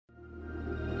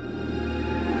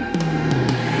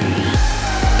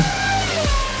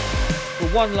For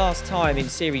one last time in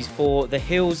Series 4, the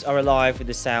hills are alive with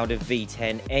the sound of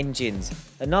V10 engines.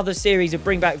 Another series of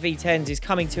Bring Back V10s is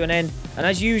coming to an end, and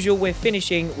as usual, we're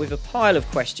finishing with a pile of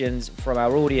questions from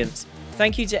our audience.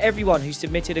 Thank you to everyone who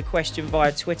submitted a question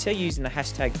via Twitter using the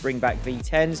hashtag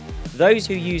BringBackV10s, those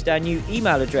who used our new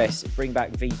email address,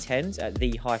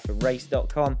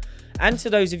 bringbackv10s@the-race.com, and to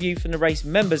those of you from the Race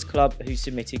Members Club who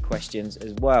submitted questions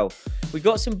as well. We've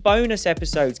got some bonus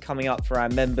episodes coming up for our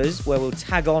members where we'll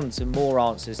tag on some more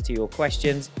answers to your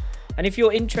questions. And if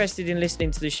you're interested in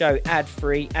listening to the show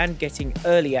ad-free and getting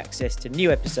early access to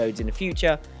new episodes in the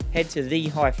future, head to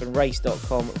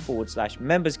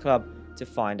the-race.com/members club to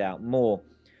find out more.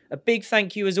 A big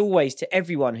thank you as always to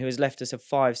everyone who has left us a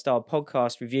 5-star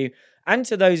podcast review, and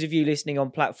to those of you listening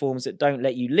on platforms that don't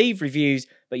let you leave reviews,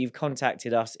 but you've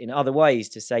contacted us in other ways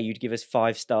to say you'd give us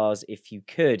 5 stars if you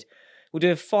could. We'll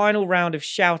do a final round of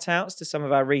shout outs to some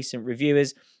of our recent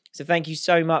reviewers. So thank you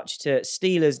so much to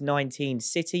Steelers19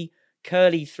 City,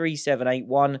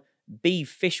 Curly3781, B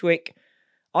Fishwick,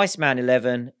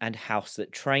 Iceman11, and House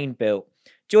That Train Built.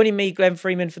 Joining me, Glenn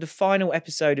Freeman, for the final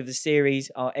episode of the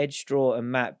series are Ed Straw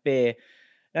and Matt Beer.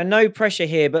 Now, no pressure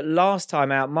here, but last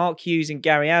time out, Mark Hughes and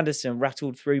Gary Anderson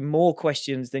rattled through more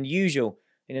questions than usual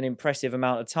in an impressive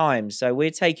amount of time. So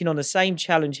we're taking on the same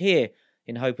challenge here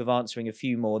in hope of answering a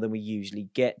few more than we usually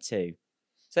get to.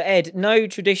 So Ed, no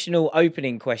traditional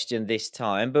opening question this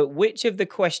time, but which of the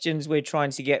questions we're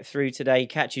trying to get through today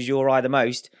catches your eye the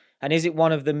most? And is it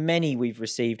one of the many we've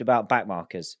received about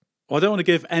backmarkers? Well, I don't want to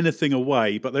give anything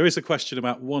away, but there is a question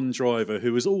about one driver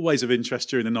who was always of interest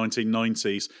during the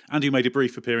 1990s and who made a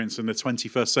brief appearance in the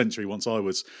 21st century once I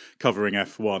was covering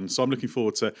F1. So I'm looking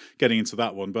forward to getting into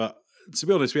that one. But to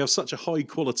be honest, we have such a high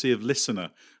quality of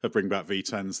listener of Bring Back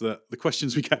V10s that the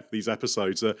questions we get for these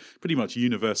episodes are pretty much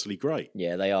universally great.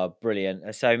 Yeah, they are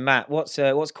brilliant. So, Matt, what's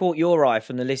caught your eye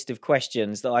from the list of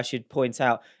questions that I should point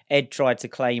out Ed tried to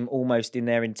claim almost in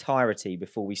their entirety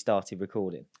before we started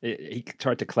recording? He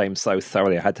tried to claim so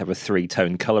thoroughly I had to have a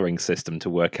 3-tone colouring system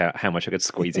to work out how much I could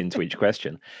squeeze into each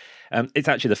question. It's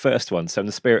actually the first one, so in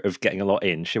the spirit of getting a lot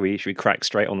in, should we crack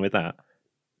straight on with that?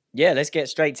 Yeah, let's get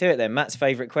straight to it then. Matt's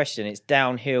favourite question. It's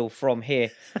downhill from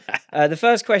here. The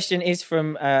first question is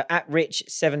from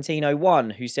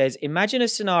 @Rich1701, who says, imagine a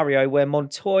scenario where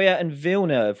Montoya and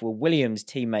Villeneuve were Williams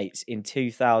teammates in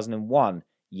 2001.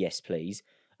 Yes, please.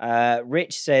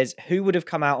 Rich says, who would have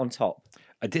come out on top?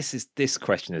 This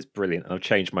question is brilliant. I've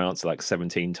changed my answer like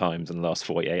 17 times in the last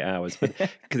 48 hours,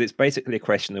 because it's basically a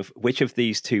question of which of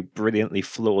these two brilliantly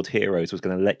flawed heroes was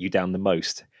going to let you down the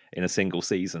most in a single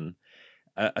season.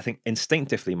 I think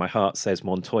instinctively my heart says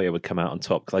Montoya would come out on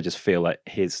top because I just feel like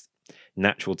his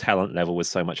natural talent level was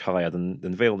so much higher than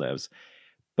Villeneuve's.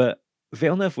 But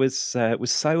Villeneuve was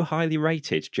so highly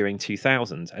rated during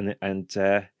 2000, and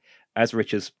as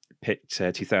Richard's picked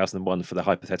 2001 for the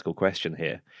hypothetical question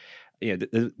here,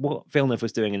 what Villeneuve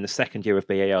was doing in the second year of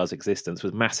BAR's existence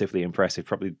was massively impressive.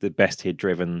 Probably the best he'd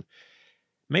driven,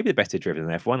 maybe the best he'd driven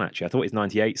in F1 actually. I thought his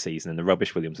 98 season in the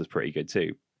rubbish Williams was pretty good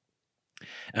too.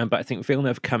 But I think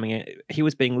Villeneuve coming in, he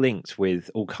was being linked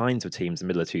with all kinds of teams in the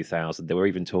middle of 2000. There were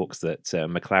even talks that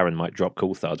McLaren might drop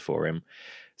Coulthard for him.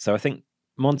 So I think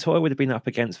Montoya would have been up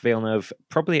against Villeneuve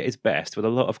probably at his best with a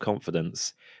lot of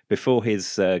confidence before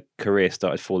his career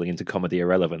started falling into comedy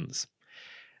irrelevance.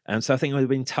 And so I think it would have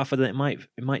been tougher than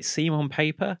it might seem on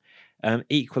paper.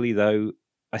 Equally, though,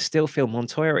 I still feel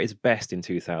Montoya at his best in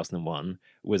 2001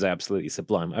 was absolutely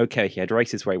sublime. Okay, he had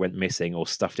races where he went missing or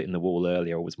stuffed it in the wall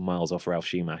earlier or was miles off Ralf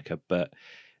Schumacher, but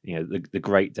the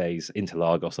great days,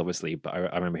 Interlagos obviously, but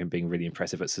I remember him being really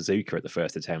impressive at Suzuka at the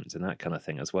first attempt and that kind of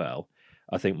thing as well.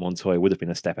 I think Montoya would have been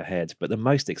a step ahead. But the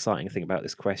most exciting thing about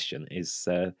this question is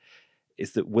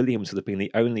that Williams would have been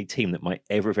the only team that might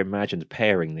ever have imagined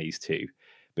pairing these two,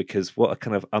 because what a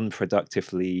kind of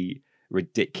unproductively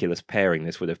ridiculous pairing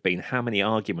this would have been. How many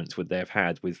arguments would they have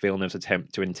had with Villeneuve's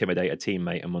attempt to intimidate a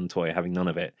teammate and Montoya having none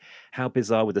of it? How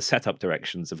bizarre would the setup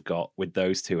directions have got with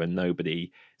those two and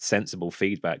nobody sensible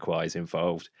feedback-wise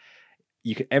involved?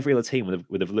 Every other team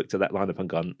would have looked at that lineup and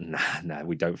gone, nah,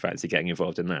 we don't fancy getting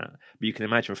involved in that. But you can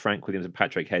imagine Frank Williams and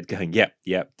Patrick Head going, yep,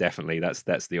 definitely,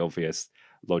 that's the obvious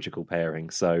logical pairing.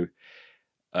 So,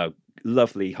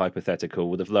 lovely hypothetical,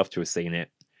 would have loved to have seen it.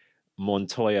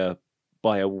 Montoya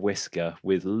by a whisker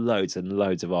with loads and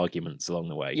loads of arguments along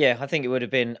the way. Yeah, I think it would have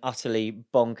been utterly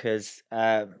bonkers.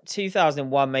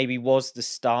 2001 maybe was the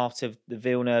start of the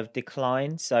Villeneuve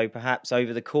decline. So perhaps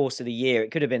over the course of the year, it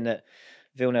could have been that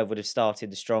Villeneuve would have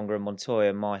started the stronger and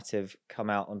Montoya might have come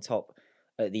out on top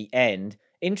at the end.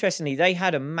 Interestingly, they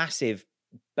had a massive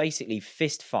basically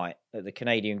fist fight at the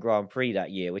Canadian Grand Prix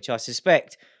that year, which I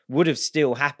suspect would have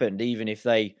still happened even if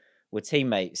they were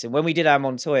teammates. And when we did our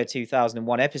Montoya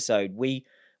 2001 episode, we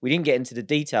didn't get into the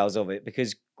details of it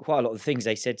because quite a lot of the things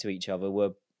they said to each other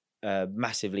were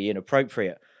massively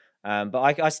inappropriate.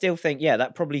 But I still think, yeah,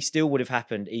 that probably still would have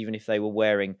happened even if they were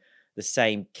wearing the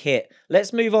same kit.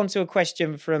 Let's move on to a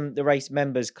question from the Race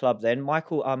Members Club then.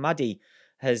 Michael Ahmadi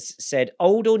has said,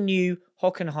 old or new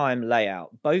Hockenheim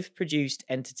layout, both produced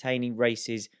entertaining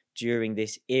races during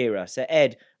this era. So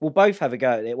Ed, we'll both have a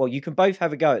go at it. Well, you can both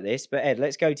have a go at this, but Ed,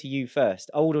 let's go to you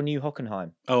first. Old or new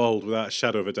Hockenheim? Oh, old, without a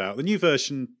shadow of a doubt. The new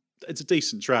version, it's a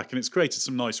decent track and it's created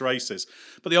some nice races.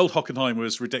 But the old Hockenheim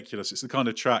was ridiculous. It's the kind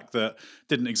of track that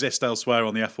didn't exist elsewhere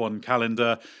on the F1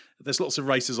 calendar. There's lots of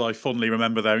races I fondly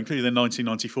remember there, including the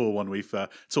 1994 one we've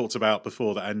talked about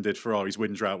before that ended Ferrari's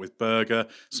win drought with Berger.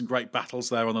 Some great battles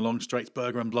there on the long straights.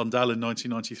 Berger and Blundell in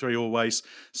 1993 always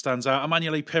stands out.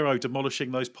 Emanuele Pirro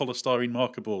demolishing those polystyrene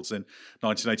marker boards in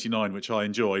 1989, which I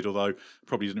enjoyed, although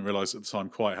probably didn't realise at the time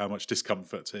quite how much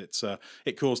discomfort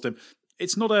it caused him.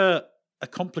 It's not a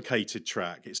complicated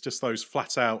track. It's just those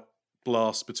flat out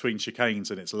blasts between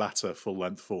chicanes in its latter full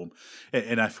length form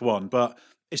in F1. But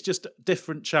it's just a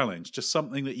different challenge, just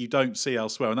something that you don't see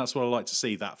elsewhere. And that's what I like to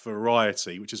see, that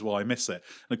variety, which is why I miss it.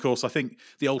 And of course, I think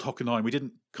the old Hockenheim, we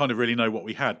didn't kind of really know what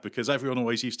we had because everyone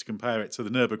always used to compare it to the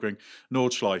Nürburgring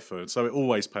Nordschleife. And so it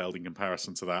always paled in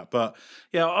comparison to that. But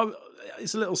yeah,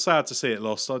 it's a little sad to see it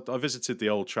lost. I visited the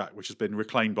old track, which has been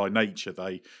reclaimed by nature.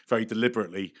 They very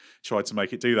deliberately tried to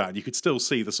make it do that. And you could still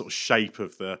see the sort of shape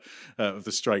of the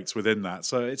straights within that.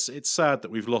 So it's sad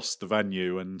that we've lost the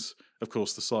venue and, of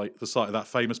course, the site of that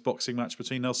famous boxing match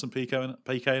between Nelson Piquet and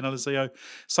Eliseo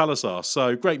Salazar.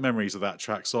 So great memories of that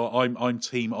track. So I'm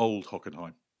team old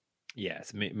Hockenheim.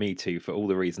 Yes, me too, for all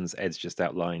the reasons Ed's just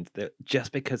outlined, that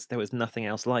just because there was nothing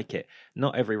else like it.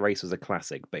 Not every race was a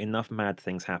classic, but enough mad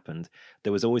things happened.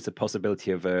 There was always the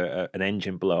possibility of an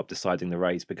engine blow-up deciding the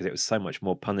race because it was so much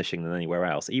more punishing than anywhere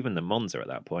else, even the Monza at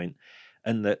that point.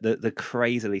 And the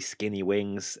crazily skinny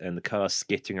wings and the cars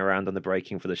skittering around on the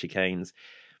braking for the chicanes.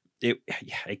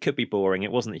 It could be boring.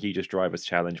 It wasn't the hugest driver's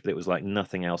challenge, but it was like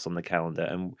nothing else on the calendar.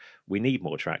 And we need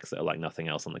more tracks that are like nothing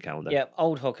else on the calendar. Yeah,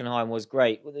 old Hockenheim was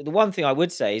great. The one thing I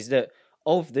would say is that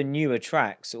of the newer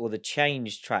tracks or the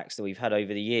changed tracks that we've had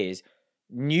over the years,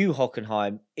 new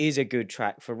Hockenheim is a good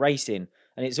track for racing.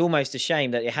 And it's almost a shame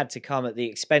that it had to come at the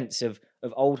expense of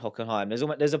old Hockenheim.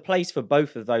 There's a place for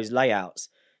both of those layouts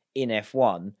in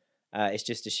F1. It's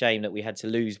just a shame that we had to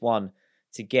lose one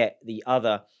to get the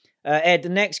other. Ed, the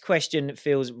next question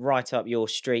feels right up your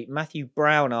street. Matthew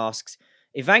Brown asks,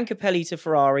 Ivan Capelli to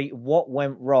Ferrari, what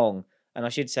went wrong? And I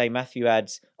should say, Matthew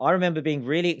adds, I remember being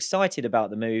really excited about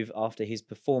the move after his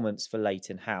performance for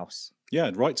Leighton House.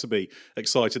 Yeah, right to be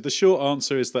excited. The short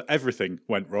answer is that everything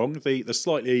went wrong. The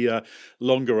slightly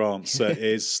longer answer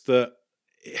is that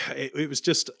it was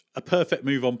just a perfect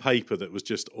move on paper that was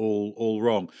just all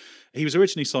wrong. He was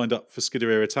originally signed up for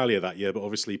Scuderia Italia that year, but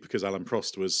obviously because Alain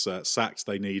Prost was sacked,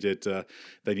 they needed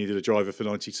a driver for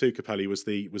 92. Capelli was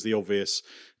the obvious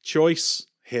choice.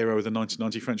 Hero of the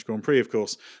 1990 French Grand Prix, of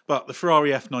course. But the Ferrari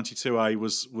F92A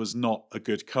was not a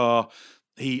good car.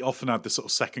 He often had the sort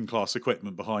of second-class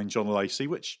equipment behind John Lacey,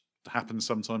 which happens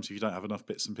sometimes if you don't have enough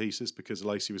bits and pieces because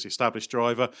Lacey was the established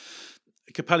driver.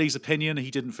 Capelli's opinion,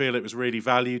 he didn't feel it was really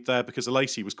valued there because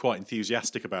Lacey was quite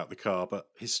enthusiastic about the car, but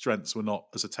his strengths were not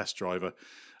as a test driver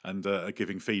and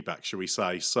giving feedback, shall we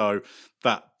say. So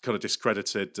that kind of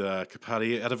discredited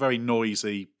Capelli. It had a very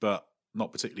noisy but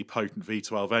not particularly potent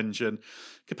V12 engine.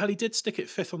 Capelli did stick it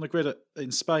fifth on the grid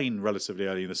in Spain relatively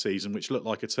early in the season, which looked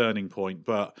like a turning point,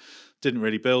 but didn't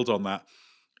really build on that.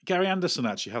 Gary Anderson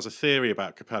actually has a theory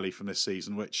about Capelli from this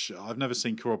season, which I've never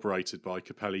seen corroborated by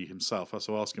Capelli himself.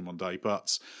 So I'll ask him one day.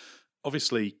 But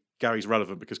obviously, Gary's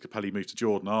relevant because Capelli moved to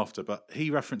Jordan after. But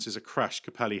he references a crash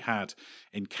Capelli had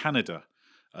in Canada,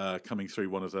 coming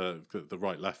through one of the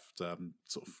right-left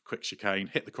sort of quick chicane,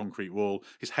 hit the concrete wall.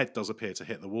 His head does appear to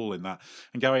hit the wall in that.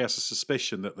 And Gary has a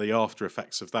suspicion that the after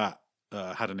effects of that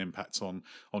had an impact on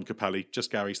Capelli.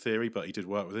 Just Gary's theory, but he did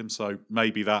work with him. So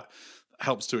maybe that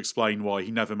helps to explain why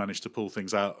he never managed to pull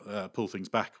things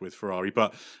back with Ferrari.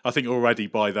 But I think already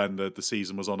by then the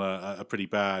season was on a pretty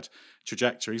bad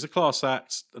trajectory. He's a class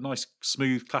act, a nice,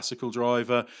 smooth, classical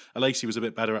driver. Lacey was a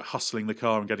bit better at hustling the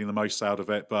car and getting the most out of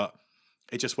it, but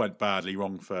it just went badly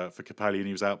wrong for Capelli, and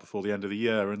he was out before the end of the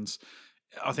year. And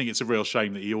I think it's a real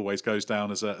shame that he always goes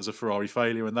down as a Ferrari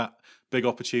failure, and that big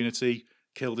opportunity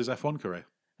killed his F1 career.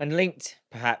 And linked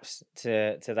perhaps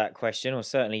to that question, or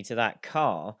certainly to that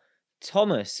car,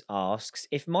 Thomas asks,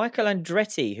 if Michael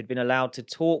Andretti had been allowed to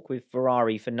talk with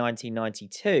Ferrari for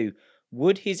 1992,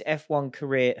 would his F1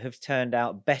 career have turned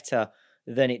out better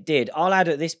than it did? I'll add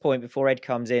at this point, before Ed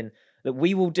comes in, that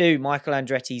we will do Michael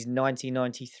Andretti's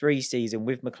 1993 season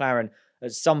with McLaren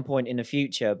at some point in the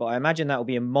future, but I imagine that will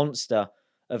be a monster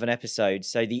of an episode.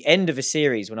 So the end of a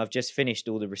series, when I've just finished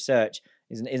all the research,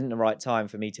 isn't the right time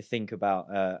for me to think about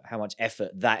how much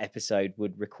effort that episode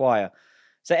would require.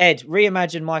 So, Ed,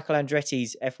 reimagine Michael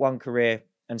Andretti's F1 career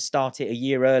and start it a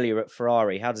year earlier at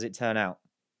Ferrari. How does it turn out?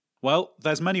 Well,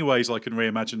 there's many ways I can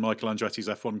reimagine Michael Andretti's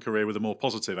F1 career with a more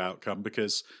positive outcome,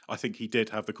 because I think he did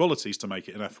have the qualities to make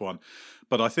it in F1.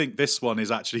 But I think this one is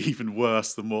actually even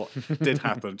worse than what did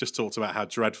happen. Just talked about how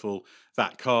dreadful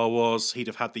that car was. He'd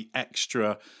have had the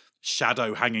extra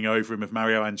shadow hanging over him of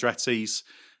Mario Andretti's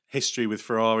history with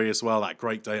Ferrari as well. That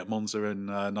great day at Monza in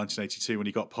 1982 when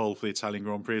he got pole for the Italian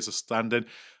Grand Prix as a stand-in.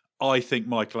 I think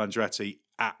Michael Andretti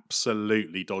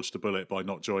absolutely dodged a bullet by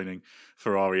not joining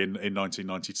Ferrari in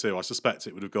 1992. I suspect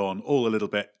it would have gone all a little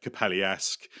bit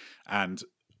Capelli-esque, and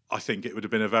I think it would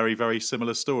have been a very, very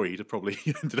similar story. He'd have probably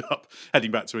ended up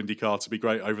heading back to IndyCar to be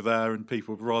great over there, and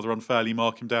people would rather unfairly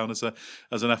mark him down as an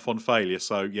F1 failure.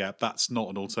 So, yeah, that's not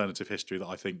an alternative history that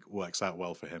I think works out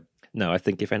well for him. No, I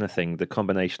think if anything, the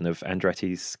combination of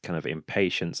Andretti's kind of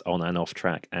impatience on and off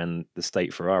track and the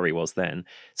state Ferrari was then,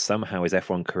 somehow his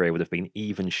F1 career would have been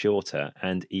even shorter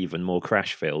and even more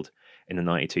crash-filled in the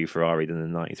 92 Ferrari than the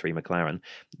 93 McLaren.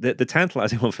 The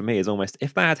tantalising one for me is almost,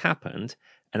 if that had happened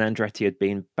and Andretti had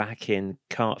been back in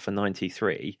kart for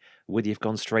 93, would he have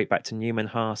gone straight back to Newman,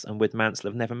 Haas, and would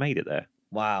Mansell have never made it there?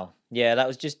 Wow. Yeah, that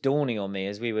was just dawning on me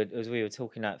as we were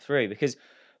talking that through, because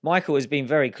Michael has been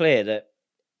very clear that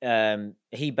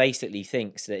he basically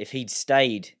thinks that if he'd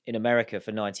stayed in America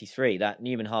for 93, that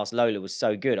Newman Haas Lola was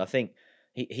so good. I think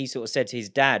he sort of said to his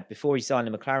dad before he signed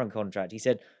the McLaren contract, he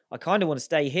said, I kind of want to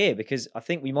stay here because I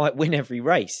think we might win every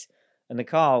race. And the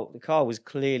car was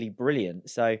clearly brilliant.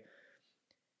 So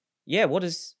yeah, what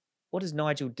does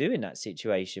Nigel do in that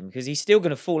situation? Because he's still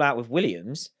going to fall out with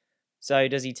Williams. So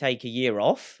does he take a year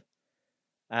off?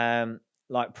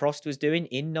 Like Prost was doing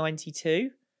in 92?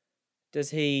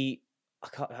 Does he...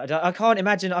 I can't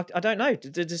imagine. I don't know.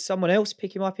 Does someone else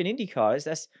pick him up in IndyCar?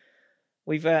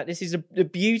 This is the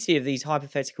beauty of these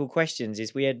hypothetical questions,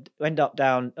 is we end up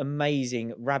down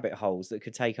amazing rabbit holes that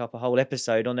could take up a whole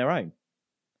episode on their own.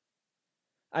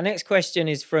 Our next question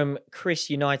is from Chris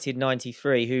United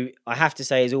 93, who I have to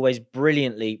say is always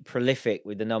brilliantly prolific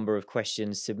with the number of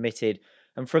questions submitted.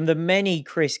 And from the many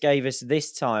Chris gave us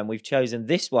this time, we've chosen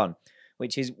this one,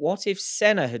 which is, what if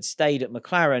Senna had stayed at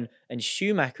McLaren and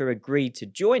Schumacher agreed to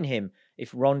join him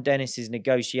if Ron Dennis's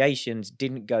negotiations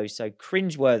didn't go so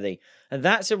cringeworthy? And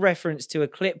that's a reference to a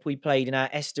clip we played in our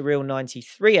Estoril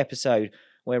 93 episode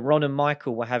where Ron and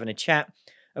Michael were having a chat,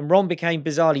 and Ron became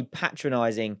bizarrely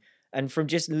patronising, and from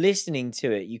just listening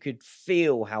to it, you could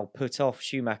feel how put off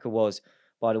Schumacher was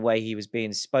by the way he was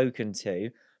being spoken to.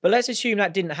 But let's assume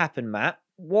that didn't happen, Matt.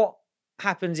 What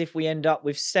happens if we end up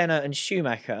with Senna and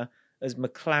Schumacher as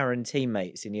McLaren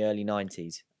teammates in the early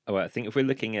 90s? Oh, I think if we're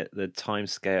looking at the time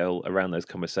scale around those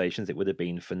conversations, it would have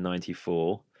been for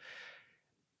 94.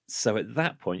 So at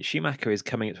that point, Schumacher is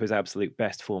coming up to his absolute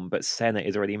best form, but Senna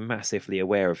is already massively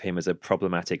aware of him as a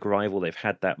problematic rival. They've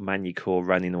had that Manucore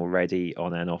running already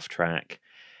on and off track.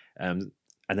 And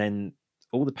then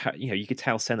all the, you could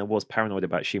tell Senna was paranoid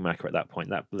about Schumacher at that point.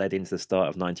 That bled into the start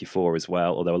of 94 as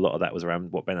well, although a lot of that was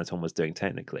around what Benetton was doing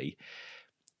technically.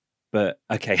 But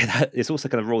okay, this also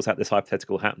kind of rules out this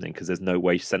hypothetical happening, because there's no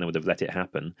way Senna would have let it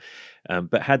happen.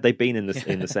 But had they been in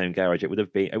the same garage, it would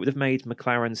have made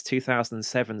McLaren's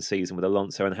 2007 season with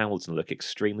Alonso and Hamilton look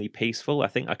extremely peaceful. I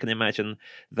think I can imagine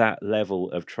that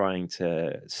level of trying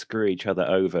to screw each other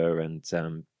over, and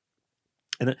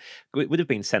it would have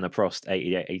been Senna Prost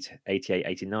 88,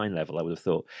 89 level, I would have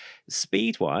thought.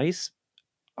 Speed wise,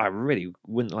 I really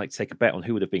wouldn't like to take a bet on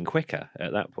who would have been quicker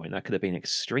at that point. That could have been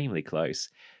extremely close.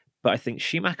 But I think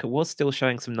Schumacher was still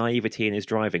showing some naivety in his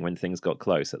driving when things got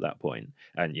close at that point.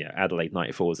 And yeah, Adelaide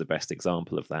 94 was the best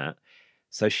example of that.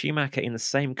 So Schumacher in the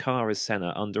same car as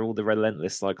Senna, under all the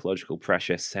relentless psychological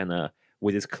pressure Senna,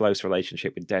 with his close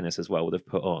relationship with Dennis as well, would have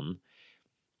put on,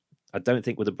 I don't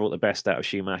think would have brought the best out of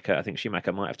Schumacher. I think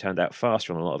Schumacher might have turned out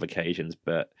faster on a lot of occasions,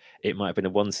 but it might have been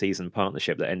a one-season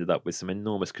partnership that ended up with some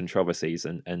enormous controversies,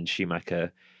 and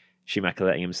Schumacher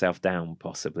letting himself down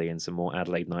possibly in some more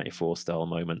Adelaide 94 style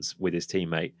moments with his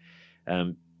teammate.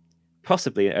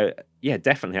 possibly,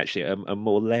 definitely, actually, a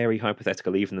more Larry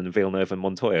hypothetical even than Villeneuve and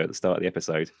Montoya at the start of the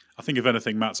episode. I think if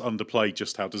anything, Matt's underplayed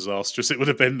just how disastrous it would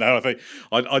have been. Though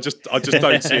I just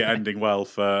don't see it ending well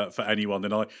for anyone.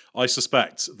 And I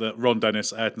suspect that Ron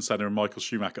Dennis, Ayrton Senna, and Michael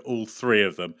Schumacher, all three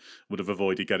of them, would have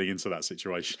avoided getting into that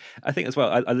situation. I think as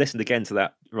well. I listened again to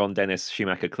that Ron Dennis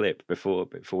Schumacher clip before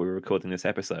we were recording this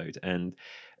episode, and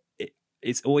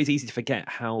it's always easy to forget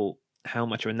how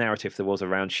much of a narrative there was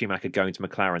around Schumacher going to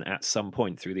McLaren at some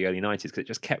point through the early 90s, because it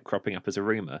just kept cropping up as a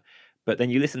rumour. But then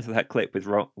you listen to that clip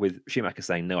with Schumacher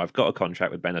saying, "No, I've got a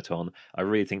contract with Benetton. I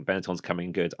really think Benetton's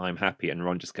coming good. I'm happy." And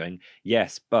Ron just going,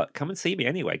 "Yes, but come and see me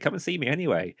anyway. Come and see me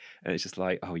anyway." And it's just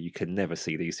like, oh, you can never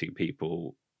see these two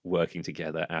people working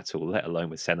together at all, let alone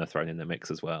with Senna thrown in the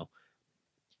mix as well.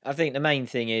 I think the main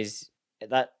thing is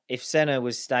that if Senna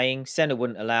was staying, Senna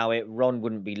wouldn't allow it. Ron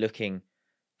wouldn't be looking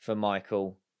for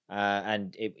Michael.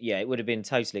 And it would have been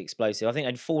totally explosive. I think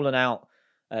they'd fallen out.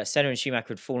 Senna and Schumacher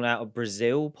had fallen out of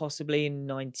Brazil possibly in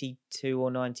 92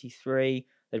 or 93.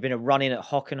 There'd been a run-in at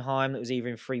Hockenheim that was either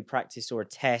in free practice or a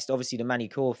test. Obviously, the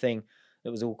Manicourt thing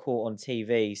that was all caught on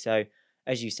TV. So,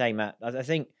 as you say, Matt, I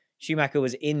think Schumacher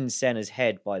was in Senna's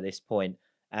head by this point,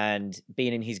 and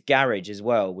being in his garage as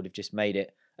well would have just made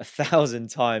it 1,000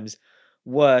 times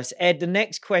worse. Ed, the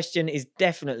next question is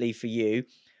definitely for you.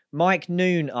 Mike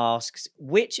Noon asks,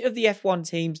 which of the F1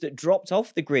 teams that dropped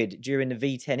off the grid during the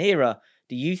V10 era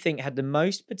do you think had the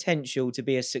most potential to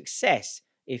be a success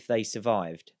if they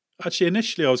survived? Actually,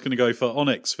 initially I was going to go for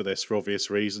Onyx for this for obvious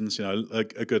reasons. You know,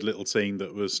 a good little team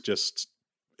that was just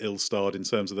ill-starred in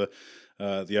terms of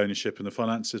the ownership and the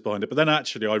finances behind it. But then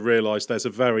actually I realised there's a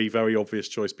very, very obvious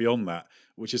choice beyond that,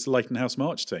 which is the Leighton House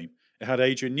March team. It had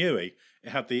Adrian Newey. It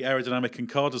had the aerodynamic and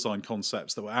car design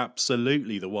concepts that were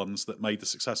absolutely the ones that made the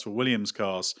successful Williams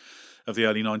cars of the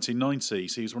early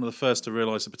 1990s. He was one of the first to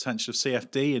realise the potential of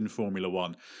CFD in Formula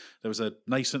One. There was a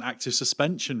nascent active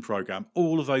suspension programme.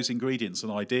 All of those ingredients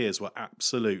and ideas were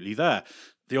absolutely there.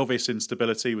 The obvious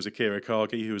instability was Akira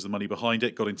Kagi, who was the money behind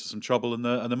it, got into some trouble and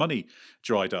the money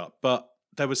dried up. But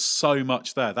there was so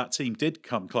much there. That team did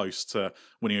come close to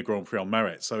winning a Grand Prix on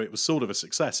merit. So it was sort of a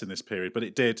success in this period, but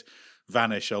it did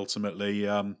vanish ultimately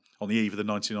on the eve of the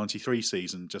 1993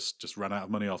 season, just ran out of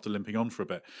money after limping on for a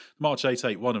bit. March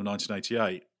 881 of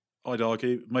 1988, I'd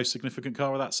argue, most significant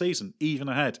car of that season, even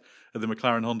ahead of the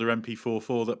McLaren Honda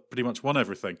MP44 that pretty much won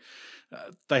everything.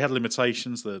 They had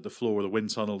limitations. The floor of the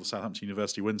wind tunnel, the Southampton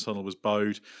University wind tunnel, was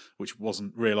bowed, which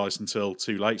wasn't realised until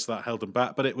too late, so that held them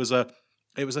back. But it was a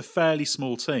fairly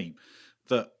small team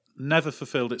that never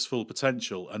fulfilled its full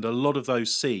potential, and a lot of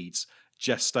those seeds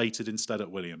gestated instead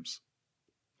at Williams.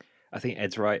 I think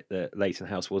Ed's right that Leighton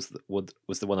House was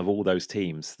the one of all those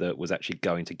teams that was actually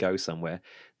going to go somewhere.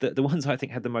 The ones I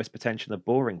think had the most potential in a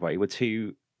boring way were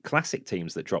two classic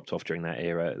teams that dropped off during that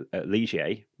era: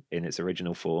 Ligier in its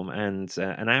original form and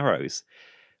Arrows.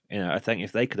 You know, I think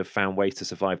if they could have found ways to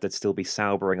survive, they'd still be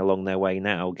Saubering along their way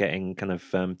now, getting kind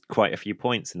of quite a few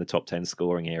points in the top 10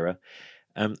 scoring era.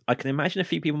 I can imagine a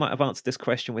few people might have answered this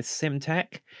question with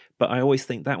Simtech, but I always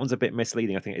think that one's a bit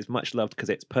misleading. I think it's much loved because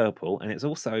it's purple, and it's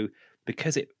also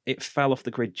because it fell off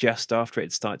the grid just after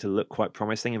it started to look quite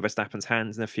promising in Verstappen's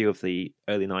hands in a few of the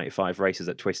early 95 races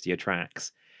at twistier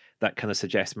tracks. That kind of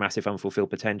suggests massive unfulfilled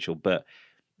potential. But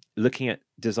looking at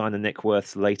designer Nick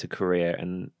Worth's later career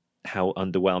and how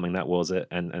underwhelming that was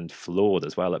and flawed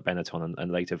as well at Benetton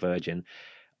and later Virgin,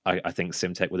 I think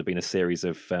Simtech would have been a series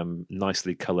of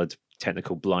nicely coloured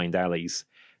technical blind alleys,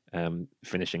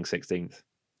 finishing 16th.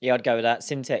 Yeah, I'd go with that.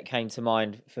 Simtech came to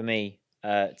mind for me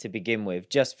to begin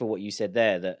with, just for what you said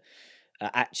there, that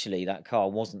actually that car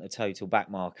wasn't a total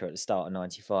backmarker at the start of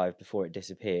 95 before it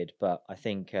disappeared. But I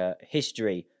think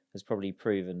history has probably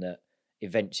proven that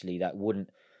eventually that wouldn't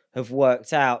have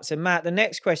worked out. So, Matt, the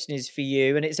next question is for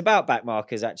you, and it's about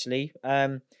backmarkers, actually.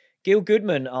 Gil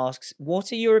Goodman asks,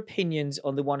 what are your opinions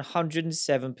on the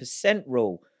 107%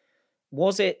 rule?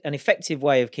 Was it an effective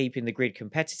way of keeping the grid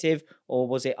competitive, or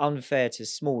was it unfair to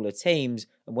smaller teams?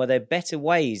 And were there better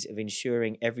ways of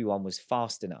ensuring everyone was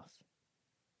fast enough?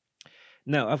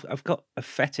 No, I've got a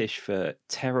fetish for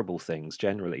terrible things,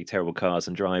 generally, terrible cars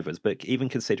and drivers. But even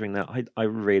considering that, I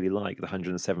really like the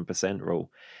 107%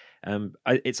 rule.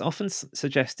 It's often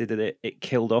suggested that it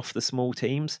killed off the small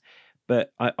teams,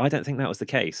 but I don't think that was the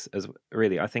case. As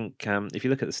really, I think if you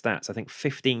look at the stats, I think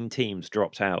 15 teams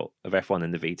dropped out of F1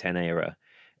 in the V10 era,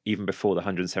 even before the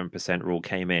 107% rule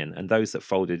came in. And those that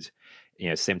folded,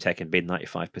 Simtech in mid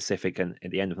 95, Pacific, and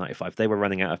at the end of 95, they were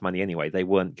running out of money anyway. They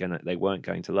weren't going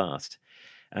to last.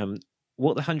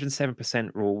 What the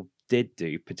 107% rule did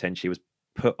do potentially was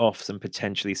put off some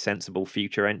potentially sensible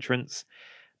future entrants.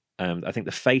 I think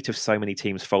the fate of so many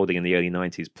teams folding in the early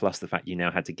 90s, plus the fact you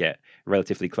now had to get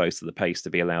relatively close to the pace to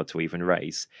be allowed to even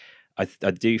race, I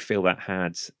do feel that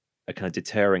had a kind of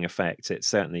deterring effect. It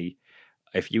certainly,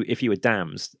 if you were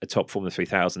Dams, a top Formula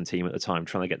 3000 team at the time,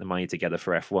 trying to get the money together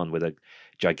for F1 with a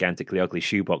gigantically ugly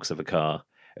shoebox of a car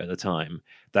at the time,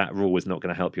 that rule was not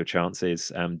going to help your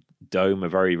chances. Dome, a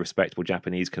very respectable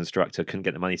Japanese constructor, couldn't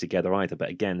get the money together either. But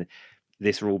again,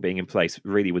 this rule being in place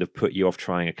really would have put you off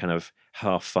trying a kind of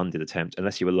half-funded attempt,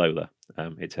 unless you were Lola,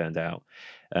 it turned out.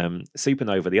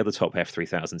 Supernova, the other top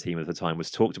F3000 team at the time,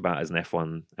 was talked about as an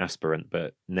F1 aspirant,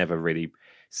 but never really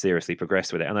seriously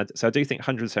progressed with it. And so I do think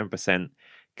 107%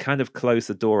 kind of closed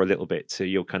the door a little bit to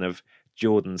your kind of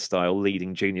Jordan-style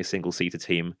leading junior single-seater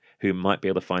team who might be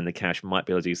able to find the cash, might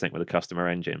be able to do something with a customer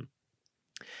engine.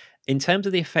 In terms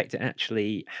of the effect it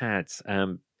actually had,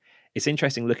 it's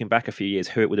interesting looking back a few years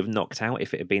who it would have knocked out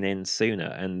if it had been in sooner.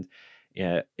 And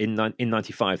yeah, in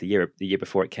 95, the year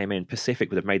before it came in, Pacific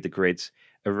would have made the grid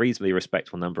a reasonably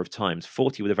respectable number of times.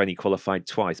 40 would have only qualified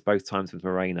twice, both times with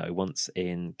Moreno, once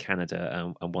in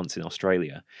Canada and once in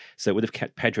Australia. So it would have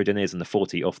kept Pedro Diniz and the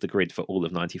 40 off the grid for all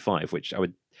of 95, which I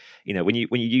would, when you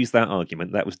use that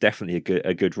argument, that was definitely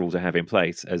a good rule to have in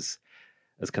place, as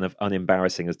kind of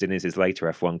unembarrassing as Diniz's later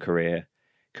F1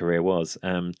 career was.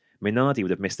 Minardi would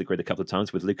have missed the grid a couple of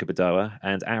times with Luca Badoer,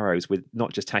 and Arrows with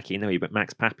not just Taki Inui but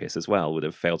Max Papis as well would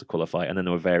have failed to qualify. And then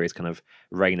there were various kind of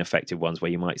rain-affected ones where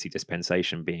you might see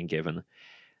dispensation being given.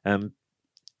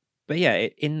 But yeah,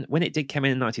 when it did come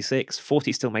in 96,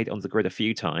 40 still made it onto the grid a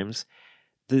few times.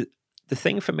 The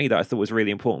thing for me that I thought was really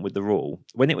important with the rule,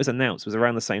 when it was announced, was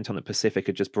around the same time that Pacific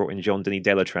had just brought in Jean-Denis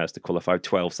Delatraz to qualify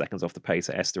 12 seconds off the pace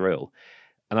at Estoril.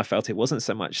 And I felt it wasn't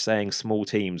so much saying small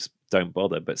teams don't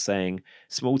bother, but saying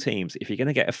small teams, if you're going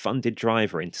to get a funded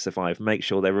driver in to survive, make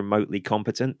sure they're remotely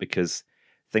competent, because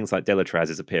things like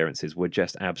Delatraz's appearances were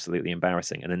just absolutely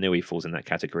embarrassing. And Inui falls in that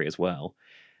category as well.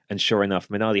 And sure enough,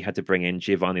 Minardi had to bring in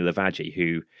Giovanni Lavaggi,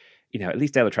 who, at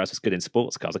least Delatraz was good in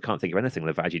sports cars. I can't think of anything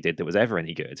Lavaggi did that was ever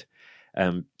any good.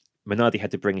 Minardi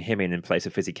had to bring him in place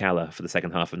of Fisichella for the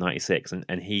second half of 96.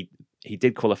 And he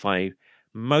did qualify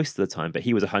most of the time, but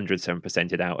he was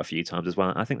 107%ed out a few times as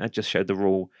well. I think that just showed the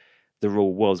rule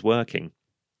was working.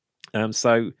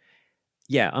 So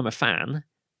yeah, I'm a fan,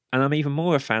 and I'm even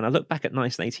more a fan. I look back at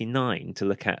 1989 to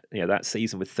look at that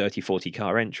season with 30-40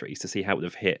 car entries to see how it would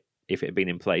have hit if it had been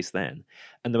in place then.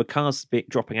 And there were cars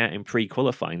dropping out in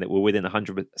pre-qualifying that were within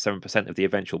 107% of the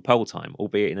eventual pole time,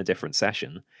 albeit in a different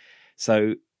session.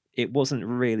 So it wasn't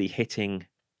really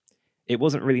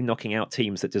knocking out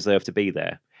teams that deserved to be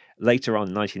there. Later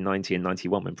on, 1990 and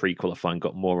 91, when pre-qualifying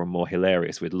got more and more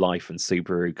hilarious with Life and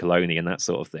Subaru, Coloni and that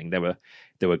sort of thing, there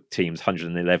were teams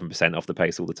 111% off the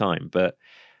pace all the time. But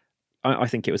I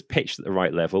think it was pitched at the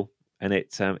right level, and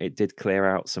it did clear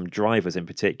out some drivers in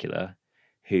particular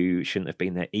who shouldn't have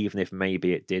been there, even if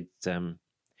maybe it did.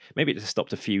 Maybe it just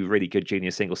stopped a few really good junior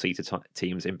single-seater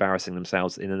teams embarrassing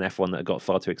themselves in an F1 that had got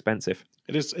far too expensive.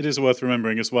 It is worth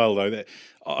remembering as well, though, that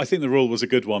I think the rule was a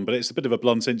good one, but it's a bit of a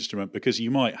blunt instrument, because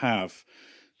you might have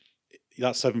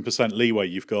that 7% leeway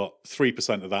you've got,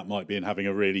 3% of that might be in having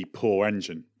a really poor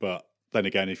engine. But then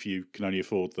again, if you can only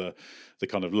afford the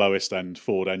kind of lowest end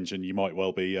Ford engine, you might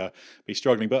well be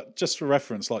struggling. But just for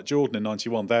reference, like Jordan in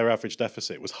 91, their average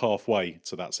deficit was halfway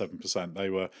to that 7%. They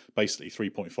were basically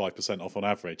 3.5% off on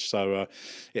average. So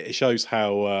it shows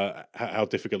how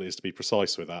difficult it is to be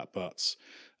precise with that. But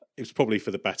it was probably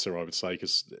for the better, I would say,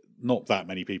 because not that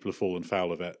many people have fallen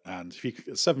foul of it. And if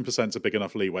 7% is a big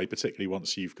enough leeway, particularly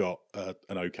once you've got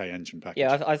an okay engine package.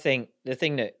 Yeah, I think the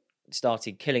thing that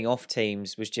started killing off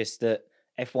teams was just that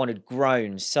F1 had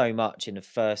grown so much in the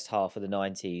first half of the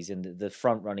 90s, and the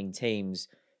front-running teams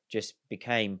just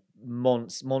became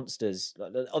monsters.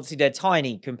 Obviously, they're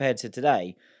tiny compared to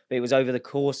today, but it was over the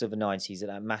course of the 90s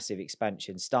that massive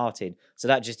expansion started. So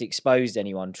that just exposed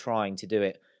anyone trying to do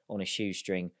it on a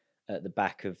shoestring at the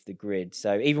back of the grid.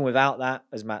 So even without that,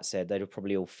 as Matt said, they'd have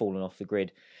probably all fallen off the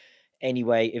grid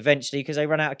anyway, eventually, because they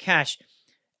ran out of cash.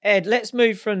 Ed, let's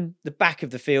move from the back of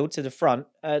the field to the front.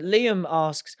 Liam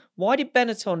asks, why did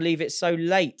Benetton leave it so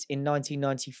late in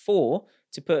 1994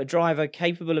 to put a driver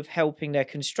capable of helping their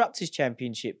Constructors'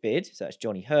 Championship bid, so that's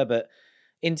Johnny Herbert,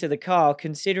 into the car,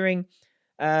 considering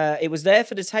it was there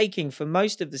for the taking for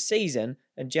most of the season,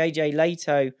 and JJ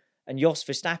Leto and Jos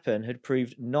Verstappen had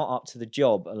proved not up to the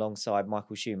job alongside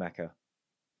Michael Schumacher?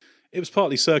 It was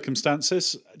partly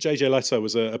circumstances. JJ Leto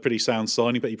was a pretty sound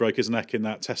signing, but he broke his neck in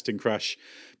that testing crash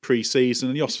pre-season.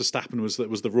 And Jos Verstappen was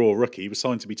the raw rookie. He was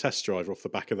signed to be test driver off the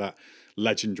back of that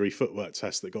legendary footwork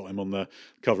test that got him on the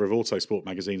cover of Autosport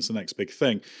magazine. It's the next big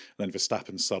thing. And then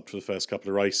Verstappen subbed for the first couple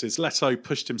of races. Leto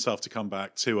pushed himself to come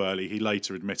back too early. He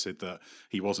later admitted that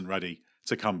he wasn't ready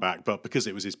to come back, but because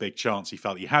it was his big chance, he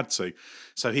felt he had to.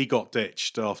 So he got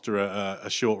ditched after a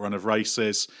short run of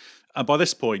races. And by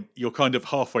this point, you're kind of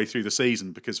halfway through the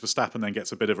season because Verstappen then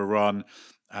gets a bit of a run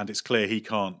and it's clear he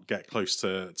can't get close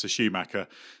to Schumacher.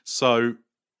 So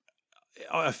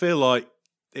I feel like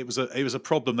it was a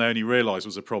problem they only realised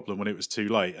was a problem when it was too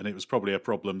late. And it was probably a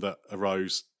problem that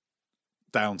arose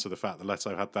down to the fact that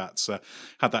Leto had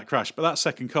that crash. But that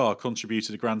second car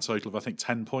contributed a grand total of, I think,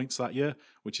 10 points that year,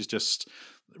 which is just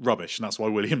rubbish. And that's why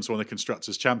Williams won the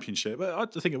Constructors' Championship. But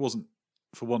I think it wasn't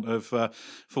for want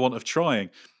of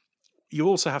trying. You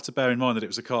also have to bear in mind that it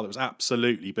was a car that was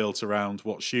absolutely built around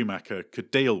what Schumacher could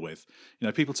deal with. You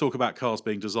know, people talk about cars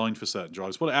being designed for certain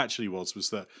drivers. What it actually was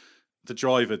that the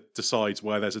driver decides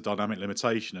where there's a dynamic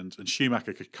limitation, and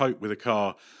Schumacher could cope with a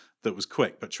car that was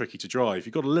quick but tricky to drive.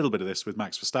 You've got a little bit of this with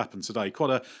Max Verstappen today.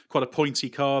 Quite a pointy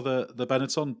car, the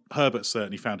Benetton. Herbert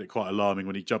certainly found it quite alarming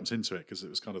when he jumped into it because it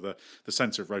was kind of the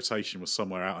centre of rotation was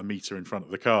somewhere out a metre in front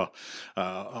of the car.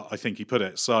 I think he put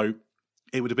it. So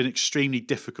it would have been extremely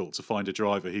difficult to find a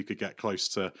driver who could get close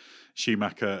to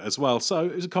Schumacher as well. So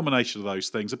it was a combination of those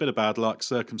things, a bit of bad luck,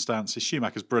 circumstances,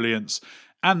 Schumacher's brilliance,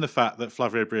 and the fact that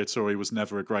Flavio Briatore was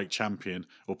never a great champion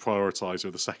or prioritiser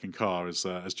of the second car, as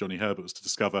Johnny Herbert was to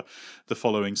discover the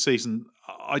following season.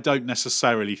 I don't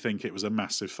necessarily think it was a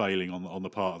massive failing on the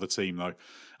part of the team, though,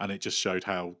 and it just showed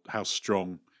how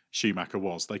strong Schumacher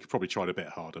was. They could probably tried a bit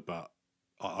harder, but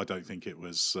I don't think it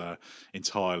was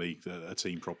entirely a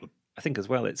team problem. I think as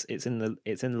well, it's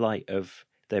in light of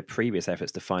their previous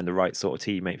efforts to find the right sort of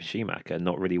teammate for Schumacher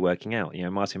not really working out. You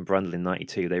know, Martin Brundle in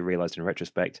 '92, they realised in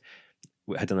retrospect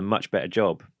had done a much better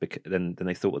job than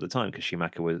they thought at the time because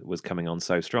Schumacher was coming on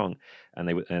so strong, and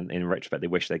in retrospect they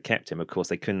wish they'd kept him. Of course,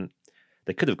 they couldn't.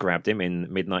 They could have grabbed him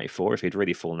in mid '94 if he'd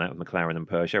really fallen out with McLaren and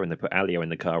Peugeot, and they put Alio in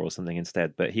the car or something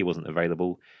instead. But he wasn't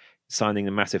available. Signing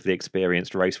a massively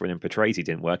experienced race winner in Patrese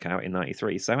didn't work out in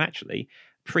 '93. So actually,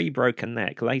 pre-broken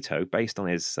neck, Leto, based on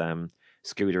his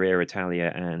Scuderia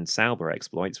Italia and Sauber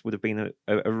exploits, would have been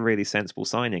a really sensible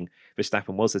signing.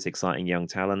 Verstappen was this exciting young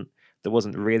talent. There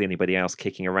wasn't really anybody else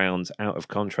kicking around out of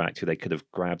contract who they could have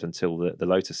grabbed until the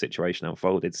Lotus situation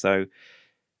unfolded. So,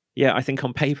 yeah, I think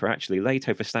on paper, actually,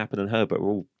 Leto, Verstappen and Herbert were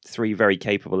all three very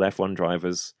capable F1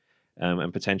 drivers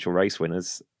and potential race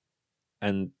winners.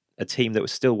 And a team that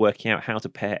was still working out how to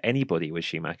pair anybody with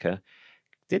Schumacher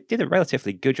did a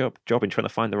relatively good job in trying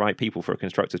to find the right people for a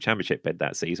Constructors' Championship bid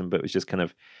that season, but was just kind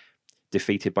of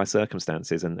defeated by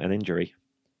circumstances and injury.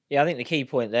 Yeah, I think the key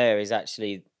point there is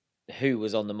actually who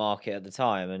was on the market at the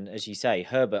time. And as you say,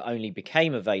 Herbert only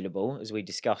became available, as we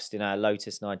discussed in our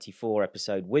Lotus 94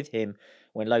 episode with him,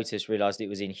 when Lotus realised it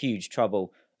was in huge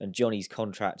trouble and Johnny's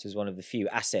contract was one of the few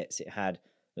assets it had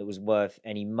that was worth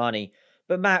any money.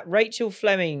 But Matt, Rachel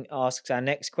Fleming asks our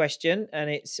next question, and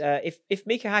it's if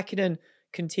Mika Hakkinen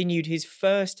continued his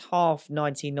first half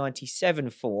 1997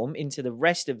 form into the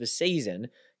rest of the season,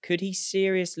 could he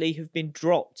seriously have been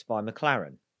dropped by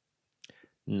McLaren?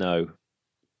 No.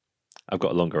 I've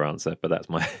got a longer answer, but that's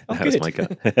my my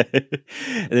cut.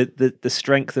 the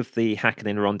strength of the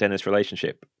Hakkinen-Ron Dennis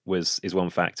relationship is one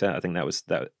factor. I think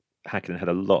that Hakkinen had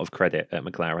a lot of credit at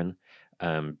McLaren,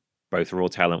 both raw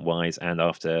talent wise and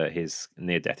after his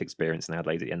near-death experience in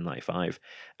Adelaide at the end of '95,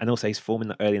 and also his form in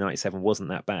the early '97 wasn't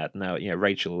that bad. Now, you know,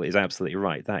 Rachel is absolutely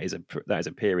right. That is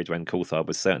a period when Coulthard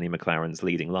was certainly McLaren's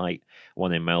leading light.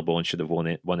 One in Melbourne, should have won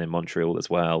it. One in Montreal as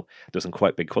well. There were some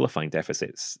quite big qualifying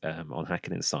deficits on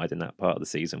Hakkinen's side in that part of the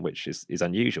season, which is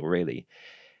unusual, really.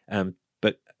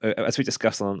 But as we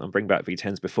discussed on Bring Back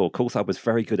V10s before, Coulthard was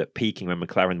very good at peaking when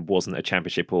McLaren wasn't a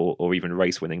championship or even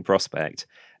race-winning prospect,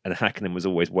 and Hakkinen was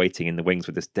always waiting in the wings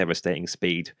with this devastating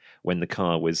speed when the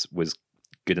car was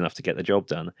good enough to get the job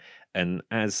done. And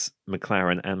as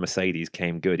McLaren and Mercedes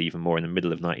came good even more in the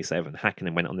middle of '97,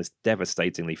 Hakkinen went on this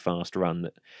devastatingly fast run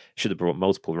that should have brought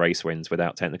multiple race wins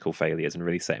without technical failures and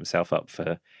really set himself up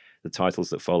for the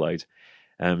titles that followed.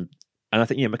 And I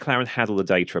think, McLaren had all the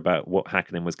data about what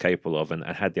Hakkinen was capable of and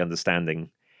had the understanding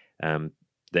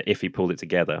that if he pulled it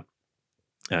together,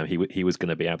 he was going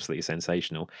to be absolutely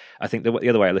sensational. I think the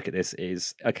other way I look at this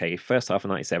is, okay, first half of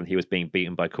 '97, he was being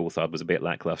beaten by Coulthard, was a bit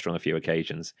lackluster on a few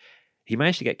occasions. he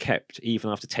managed to get kept even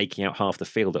after taking out half the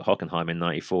field at Hockenheim in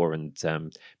 '94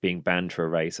 and being banned for a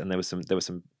race. And there were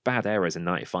some bad errors in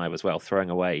 '95 as well, throwing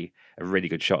away a really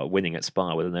good shot at winning at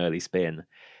Spa with an early spin.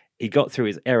 He got through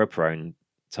his error-prone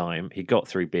time. He got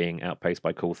through being outpaced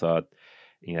by Coulthard.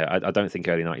 I don't think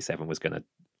early '97 was going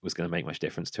to make much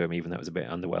difference to him, even though it was a bit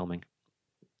underwhelming.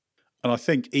 And I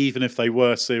think even if they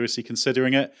were seriously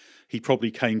considering it, he probably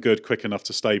came good quick enough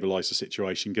to stabilise the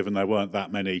situation, given there weren't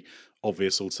that many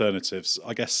obvious alternatives.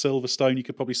 I guess Silverstone, you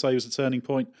could probably say, was a turning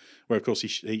point, where, of course,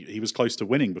 he was close to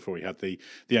winning before he had the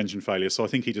engine failure. So I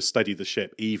think he just steadied the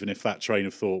ship, even if that train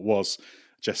of thought was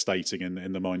gestating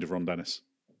in the mind of Ron Dennis.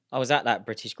 I was at that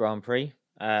British Grand Prix.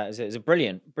 It was a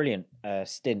brilliant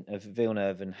stint of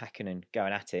Villeneuve and Hakkinen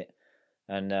going at it.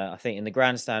 And I think in the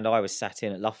grandstand I was sat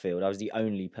in at Luffield, I was the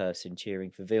only person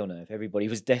cheering for Villeneuve. Everybody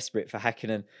was desperate for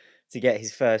Hakkinen to get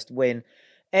his first win.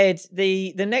 Ed,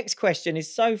 the next question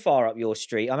is so far up your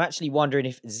street, I'm actually wondering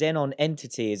if Xenon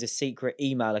Entity is a secret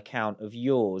email account of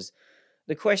yours.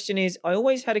 The question is, I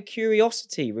always had a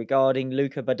curiosity regarding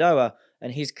Luca Badoer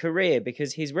and his career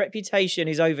because his reputation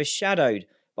is overshadowed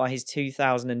by his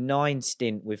 2009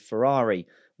 stint with Ferrari.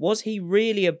 Was he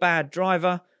really a bad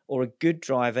driver or a good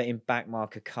driver in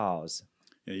backmarker cars?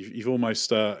 Yeah, you've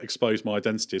almost exposed my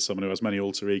identity as someone who has many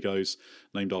alter egos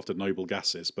named after noble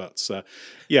gases. But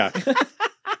yeah,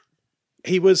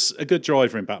 he was a good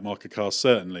driver in backmarker cars,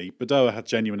 certainly. Badoer had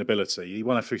genuine ability. He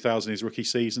won a 3000 his rookie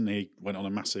season. He went on a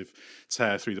massive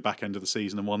tear through the back end of the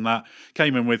season and won that.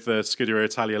 Came in with the Scuderia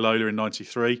Italia Lola in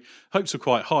 '93. Hopes were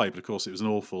quite high, but of course it was an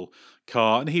awful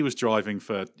car. And he was driving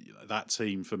for that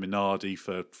team, for Minardi,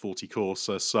 for 40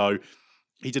 Corsa. So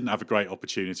he didn't have a great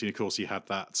opportunity. And of course, he had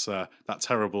that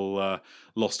terrible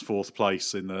lost fourth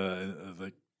place in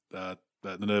the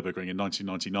Nürburgring in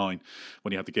 1999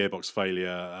 when he had the gearbox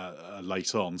failure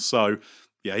late on. So,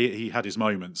 yeah, he had his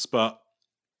moments, but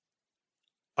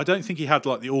I don't think he had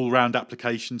like the all-round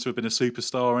application to have been a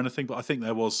superstar or anything, but I think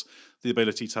there was the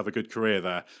ability to have a good career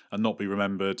there and not be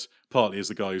remembered partly as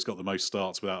the guy who's got the most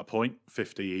starts without a point.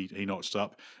 50 he notched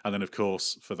up. And then, of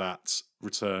course, for that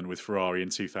return with Ferrari in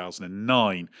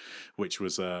 2009, which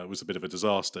was a bit of a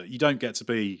disaster. You don't get to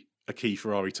be a key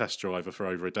Ferrari test driver for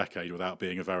over a decade without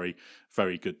being a very,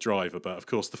 very good driver. But, of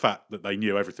course, the fact that they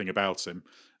knew everything about him,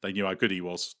 they knew how good he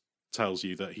was, tells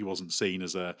you that he wasn't seen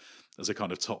as a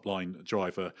kind of top line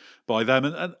driver by them.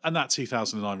 And that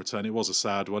 2009 return, it was a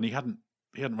sad one. He hadn't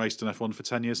raced in F1 for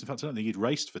 10 years. In fact, I don't think he'd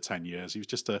raced for 10 years. He was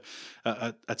just a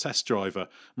test driver.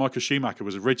 Michael Schumacher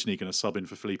was originally going to sub in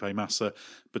for Felipe Massa.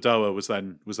 Badoer was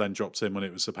then dropped in when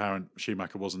it was apparent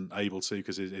Schumacher wasn't able to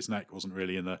because his neck wasn't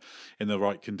really in the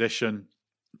right condition.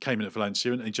 Came in at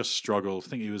Valencia and he just struggled. I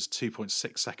think he was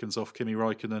 2.6 seconds off Kimi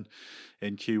Räikkönen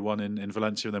in Q1 in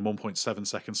Valencia, and then 1.7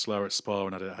 seconds slower at Spa,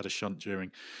 and had a shunt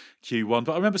during Q1.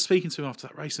 But I remember speaking to him after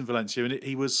that race in Valencia, and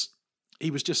he was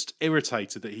just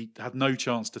irritated that he had no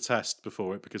chance to test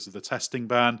before it because of the testing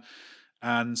ban.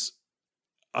 And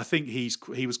I think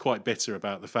he was quite bitter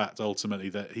about the fact ultimately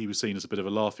that he was seen as a bit of a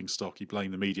laughing stock. He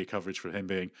blamed the media coverage for him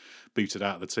being booted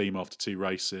out of the team after 2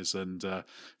 races and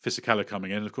Fisichella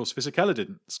coming in. And of course, Fisichella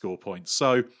didn't score points.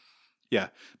 So, yeah,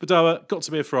 Badoer got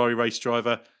to be a Ferrari race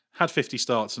driver, had 50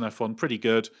 starts in F1, pretty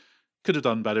good. Could have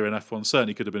done better in F1,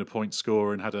 certainly could have been a point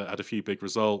scorer and had a few big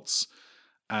results.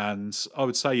 And I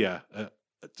would say, yeah,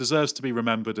 deserves to be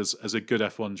remembered as a good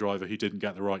F1 driver who didn't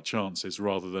get the right chances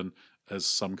rather than as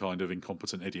some kind of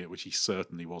incompetent idiot, which he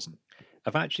certainly wasn't.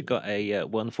 I've actually got a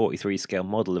 1/43 scale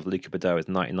model of Luca Badoer's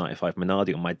 1995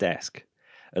 Minardi on my desk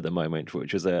at the moment,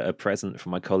 which was a present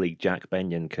from my colleague Jacques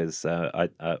Benyon, because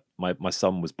my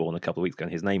son was born a couple of weeks ago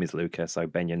and his name is Luca, so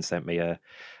Benyon sent me a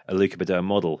Luca Badoer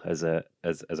model as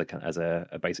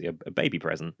basically a baby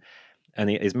present. And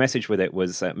his message with it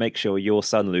was, make sure your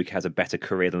son, Luke, has a better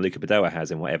career than Luca Badoer has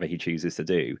in whatever he chooses to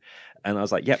do. And I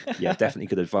was like, yeah, definitely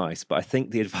good advice. But I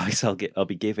think the advice I'll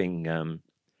be giving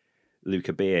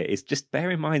Luca Beer is just bear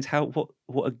in mind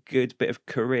what a good bit of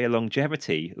career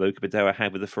longevity Luca Badoer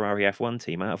had with the Ferrari F1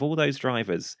 team. Out of all those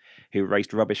drivers who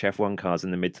raced rubbish F1 cars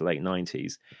in the mid to late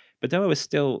 90s, Badoer was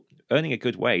still earning a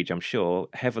good wage, I'm sure,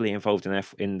 heavily involved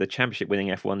in the championship-winning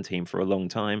F1 team for a long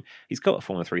time. He's got a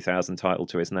Formula 3000 title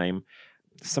to his name.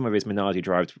 Some of his Minardi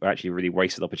drives were actually really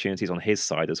wasted opportunities on his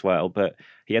side as well, but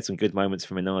he had some good moments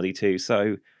for Minardi too.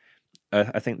 So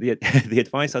I think the the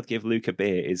advice I'd give Luca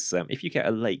Badoer is if you get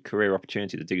a late career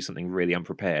opportunity to do something really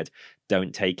unprepared,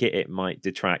 don't take it. It might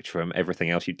detract from everything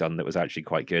else you've done that was actually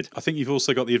quite good. I think you've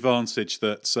also got the advantage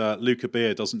that Luca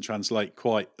Badoer doesn't translate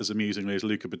quite as amusingly as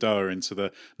Luca Badoer into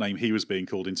the name he was being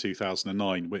called in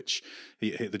 2009, which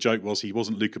the joke was he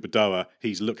wasn't Luca Badoer,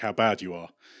 he's look how bad you are.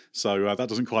 So that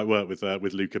doesn't quite work with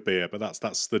Luca Badoer, but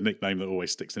that's the nickname that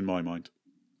always sticks in my mind.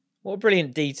 What a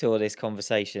brilliant detour this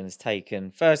conversation's taken.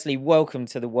 Firstly, welcome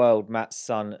to the world, Matt's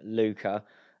son, Luca.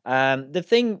 The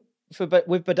thing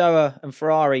with Badoer and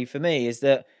Ferrari for me is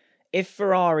that if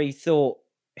Ferrari thought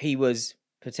he was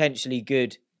potentially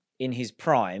good in his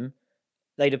prime,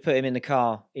 they'd have put him in the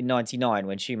car in 99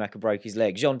 when Schumacher broke his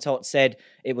leg. Jean Todt said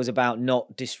it was about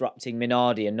not disrupting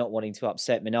Minardi and not wanting to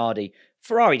upset Minardi.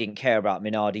 Ferrari didn't care about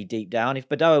Minardi deep down. If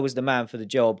Badoer was the man for the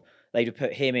job, they'd have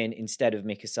put him in instead of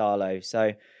Mika Salo.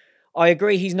 So I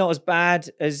agree he's not as bad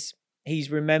as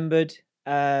he's remembered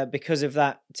because of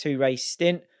that 2-race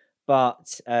stint.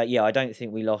 But I don't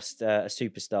think we lost a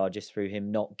superstar just through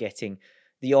him not getting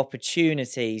the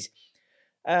opportunities.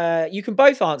 You can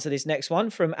both answer this next one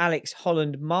from Alex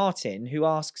Holland Martin, who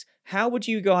asks, how would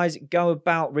you guys go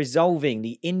about resolving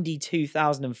the Indy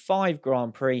 2005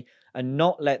 Grand Prix and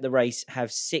not let the race have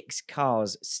 6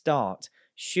 cars start?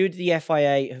 Should the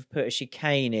FIA have put a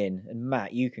chicane in? And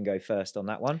Matt, you can go first on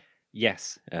that one.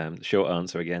 Yes, short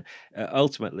answer again.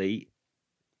 Ultimately,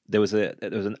 there was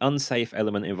an unsafe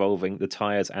element involving the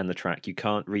tyres and the track. You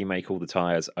can't remake all the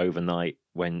tyres overnight,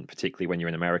 particularly when you're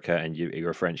in America and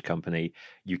you're a French company.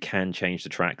 You can change the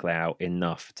track layout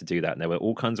enough to do that. And there were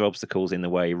all kinds of obstacles in the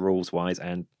way, rules-wise,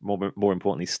 and more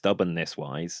importantly,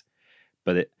 stubbornness-wise.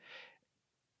 But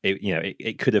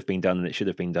it could have been done, and it should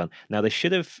have been done. Now, they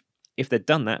should have, if they'd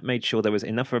done that, made sure there was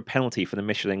enough of a penalty for the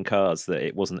Michelin cars that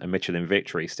it wasn't a Michelin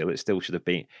victory still. It still should have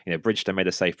been, Bridgestone made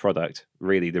a safe product.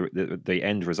 Really, the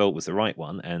end result was the right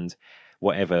one. And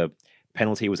whatever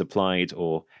penalty was applied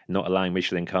or not allowing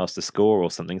Michelin cars to score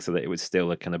or something so that it was still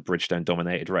a kind of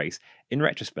Bridgestone-dominated race, in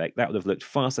retrospect, that would have looked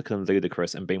farcical and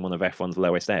ludicrous and been one of F1's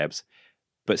lowest ebbs.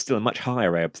 But still a much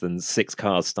higher ebb than 6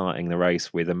 cars starting the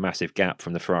race with a massive gap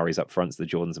from the Ferraris up front to the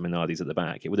Jordans and Minardis at the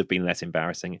back. It would have been less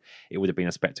embarrassing. It would have been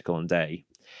a spectacle on day.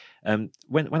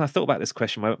 When I thought about this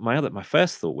question, my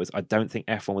first thought was I don't think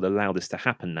F1 would allow this to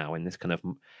happen now in this kind of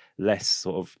less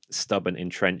sort of stubborn,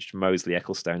 entrenched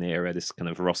Mosley-Ecclestone era, this kind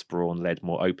of Ross Brawn-led,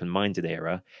 more open-minded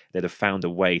era. They'd have found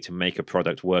a way to make a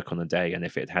product work on the day, and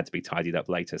if it had to be tidied up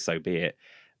later, so be it.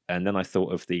 And then I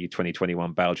thought of the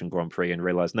 2021 Belgian Grand Prix and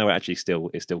realised, no, actually,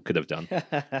 it still could have done.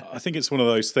 I think it's one of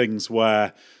those things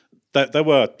where there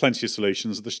were plenty of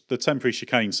solutions. The temporary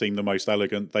chicane seemed the most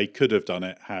elegant. They could have done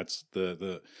it had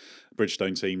the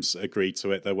Bridgestone teams agreed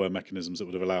to it. There were mechanisms that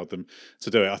would have allowed them to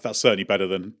do it. That's certainly better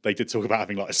than they did talk about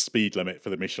having like a speed limit for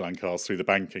the Michelin cars through the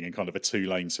banking and kind of a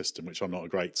 2-lane system, which I'm not a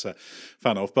great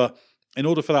fan of. But in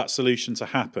order for that solution to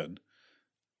happen,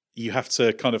 you have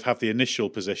to kind of have the initial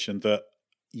position that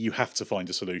you have to find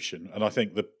a solution. And I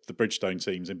think the Bridgestone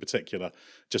teams in particular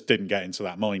just didn't get into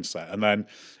that mindset. And then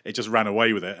it just ran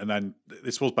away with it. And then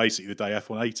this was basically the day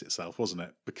F1 ate itself, wasn't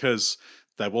it? Because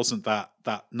there wasn't that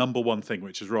number one thing,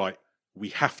 which is right, we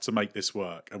have to make this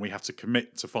work and we have to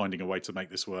commit to finding a way to make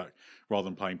this work rather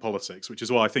than playing politics, which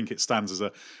is why I think it stands as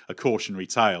a cautionary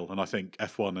tale. And I think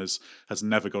F1 has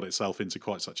never got itself into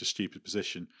quite such a stupid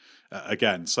position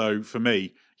again. So for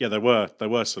me, yeah, there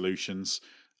were solutions.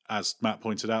 As Matt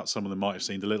pointed out, some of them might have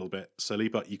seemed a little bit silly,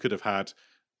 but you could have had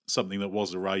something that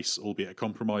was a race, albeit a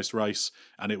compromised race,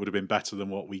 and it would have been better than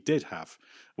what we did have,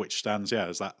 which stands,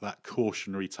 as that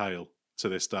cautionary tale to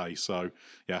this day. So,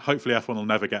 hopefully F1 will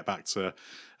never get back to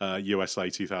USA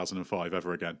 2005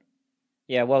 ever again.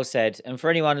 Yeah, well said. And for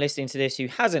anyone listening to this who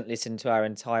hasn't listened to our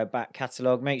entire back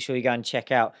catalogue, make sure you go and check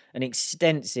out an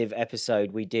extensive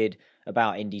episode we did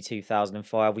about Indy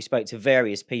 2005. We spoke to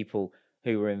various people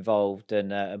who were involved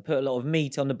and put a lot of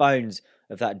meat on the bones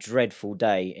of that dreadful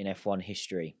day in F1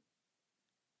 history.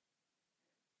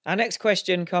 Our next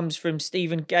question comes from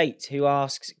Stephen Gate, who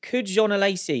asks, could Jean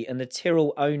Alesi and the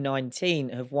Tyrrell 019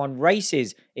 have won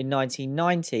races in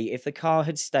 1990 if the car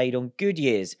had stayed on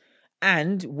Goodyear's?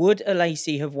 And would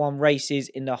Alesi have won races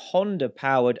in the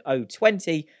Honda-powered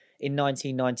 020 in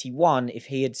 1991 if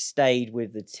he had stayed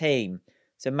with the team?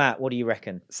 So, Matt, what do you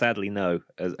reckon? Sadly, no.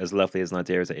 As lovely as an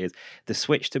idea as it is, the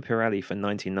switch to Pirelli for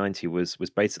 1990 was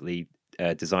basically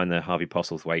designer Harvey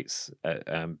Postlethwaite's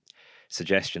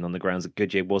suggestion on the grounds that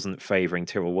Goodyear wasn't favouring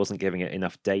Tyrrell, wasn't giving it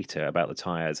enough data about the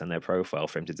tyres and their profile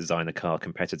for him to design a car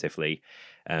competitively,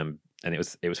 and it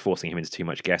was forcing him into too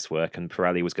much guesswork. And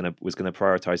Pirelli was going to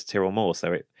prioritise Tyrrell more,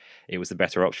 so it was the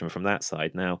better option from that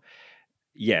side. Now,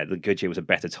 yeah, the Goodyear was a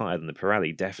better tyre than the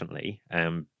Pirelli, definitely.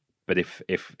 But if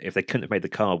they couldn't have made the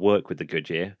car work with the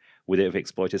Goodyear, would it have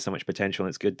exploited so much potential in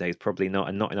its good days? Probably not,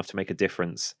 and not enough to make a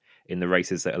difference in the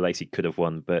races that Alesi could have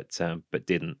won, but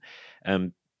didn't.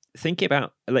 Thinking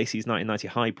about Alesi's 1990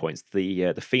 high points,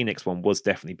 the Phoenix one was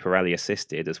definitely Pirelli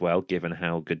assisted as well, given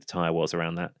how good the tyre was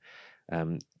around that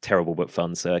terrible but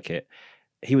fun circuit.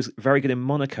 He was very good in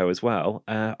Monaco as well.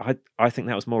 I think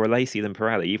that was more Alesi than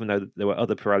Pirelli, even though there were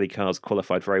other Pirelli cars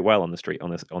qualified very well on the street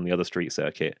on the other street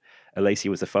circuit. Alesi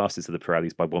was the fastest of the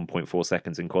Pirellis by 1.4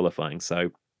 seconds in qualifying.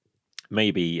 So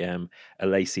maybe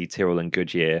Alesi, Tyrrell, and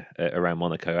Goodyear around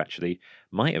Monaco actually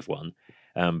might have won.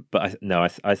 But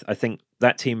I think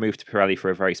that team moved to Pirelli for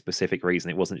a very specific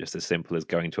reason. It wasn't just as simple as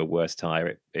going to a worse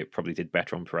tyre. It probably did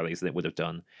better on Pirellis than it would have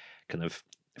done, kind of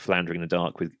floundering in the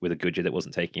dark with a Goodyear that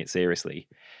wasn't taking it seriously.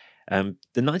 The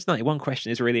 1991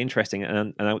 question is really interesting,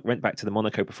 and I went back to the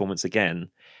Monaco performance again.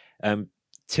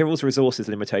 Tyrrell's resources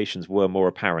limitations were more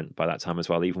apparent by that time as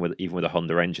well. Even with a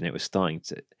Honda engine,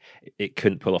 it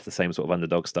couldn't pull off the same sort of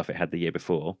underdog stuff it had the year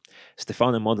before.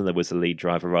 Stefano Modena was the lead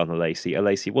driver rather than Alesi.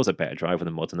 Alesi was a better driver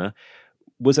than Modena.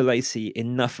 Was Alesi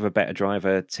enough of a better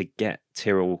driver to get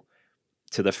Tyrrell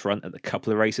to the front at the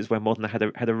couple of races where Modena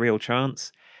had a real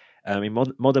chance? I mean,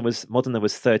 Modena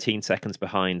was 13 seconds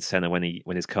behind Senna when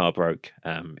his car broke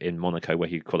in Monaco, where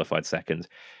he qualified second.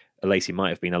 Alesi might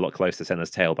have been a lot closer to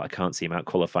Senna's tail, but I can't see him out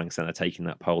qualifying Senna, taking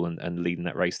that pole and leading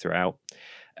that race throughout.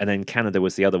 And then Canada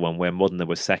was the other one where Modena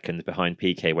was second behind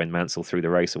Piquet when Mansell threw the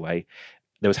race away.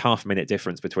 There was half a minute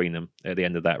difference between them at the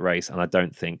end of that race, and I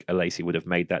don't think Alesi would have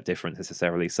made that difference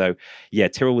necessarily. So, yeah,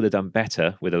 Tyrrell would have done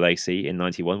better with Alesi in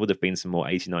 91. Would have been some more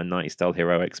 89-90 style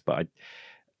heroics, but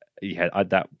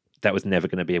that was never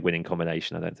going to be a winning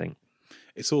combination, I don't think.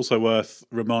 It's also worth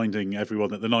reminding everyone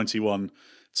that the 91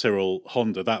 Tyrrell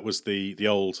Honda, that was the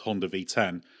old Honda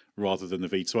V10 rather than the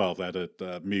V12. They had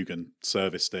a Mugen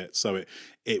serviced it, so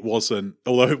it wasn't,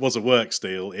 although it was a work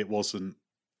steel, it wasn't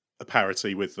a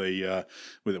parity with the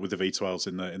V12s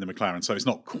in the McLaren. So it's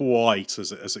not quite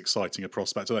as exciting a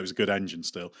prospect. Although it was a good engine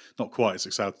still, not quite as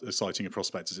exciting a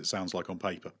prospect as it sounds like on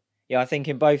paper. Yeah, I think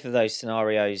in both of those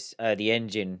scenarios, the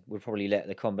engine would probably let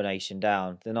the combination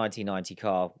down. The 1990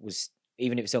 car was,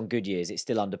 even if it's on good years, it's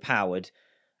still underpowered.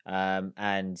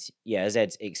 And yeah, as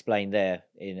Ed explained there,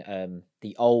 in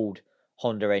the old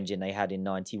Honda engine they had in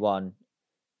 91,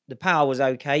 the power was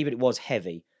okay, but it was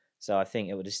heavy. So I think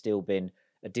it would have still been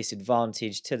a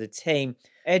disadvantage to the team.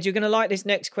 Ed, you're going to like this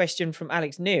next question from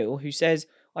Alex Neal, who says,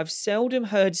 I've seldom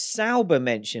heard Sauber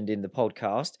mentioned in the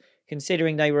podcast,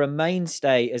 considering they were a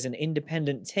mainstay as an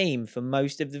independent team for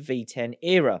most of the V10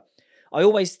 era. I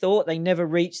always thought they never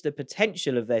reached the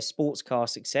potential of their sports car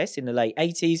success in the late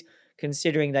 80s,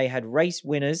 considering they had race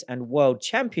winners and world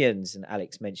champions, and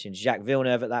Alex mentioned Jacques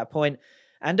Villeneuve at that point,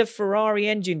 and a Ferrari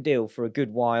engine deal for a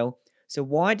good while. So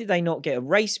why did they not get a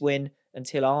race win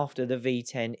until after the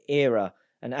V10 era?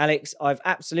 And Alex, I've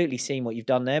absolutely seen what you've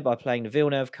done there by playing the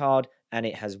Villeneuve card, and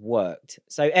it has worked.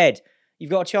 So Ed,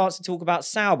 you've got a chance to talk about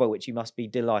Sauber, which you must be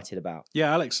delighted about.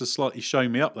 Yeah, Alex has slightly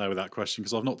shown me up there with that question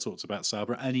because I've not talked about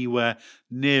Sauber anywhere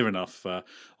near enough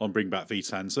on Bring Back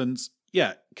V10s. And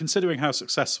yeah, considering how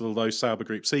successful those Sauber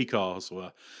Group C cars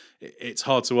were, it's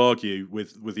hard to argue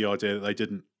with the idea that they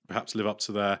didn't perhaps live up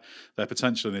to their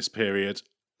potential in this period.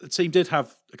 The team did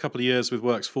have a couple of years with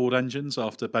Works Ford engines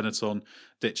after Benetton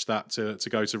ditched that to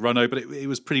go to Renault, but it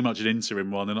was pretty much an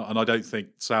interim one, and I don't think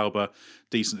Sauber,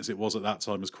 decent as it was at that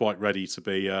time, was quite ready to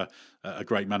be a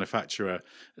great manufacturer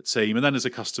team. And then as a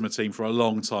customer team for a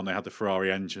long time, they had the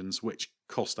Ferrari engines, which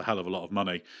cost a hell of a lot of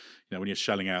money. You know, when you're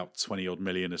shelling out 20 odd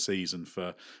million a season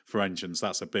for engines,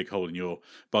 that's a big hole in your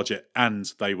budget,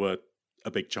 and they were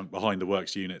a big chunk behind the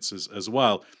Works units as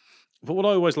well. But what I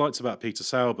always liked about Peter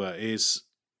Sauber is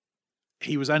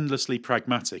he was endlessly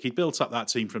pragmatic. He built up that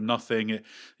team from nothing.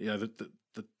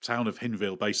 The town of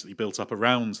Hinwil basically built up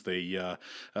around the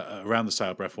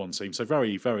Sauber F1 team. So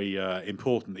very, very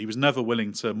important. He was never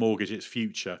willing to mortgage its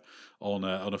future on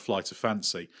a flight of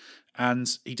fancy. And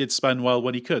he did spend well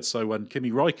when he could. So when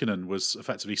Kimi Räikkönen was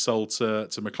effectively sold to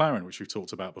McLaren, which we've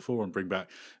talked about before on Bring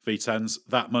Back V10s,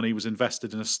 that money was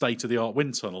invested in a state-of-the-art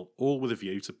wind tunnel, all with a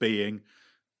view to being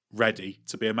ready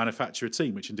to be a manufacturer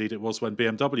team, which indeed it was when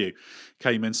BMW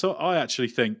came in. So I actually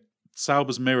think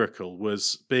Sauber's miracle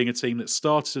was being a team that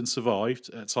started and survived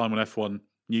at a time when F1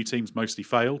 new teams mostly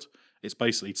failed. It's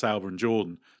basically Sauber and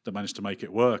Jordan that managed to make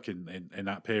it work in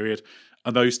that period.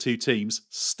 And those two teams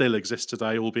still exist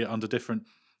today, albeit under different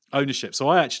ownership. So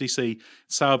I actually see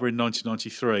Sauber in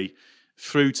 1993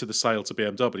 through to the sale to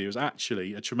BMW as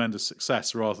actually a tremendous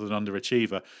success rather than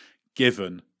underachiever,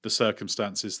 given the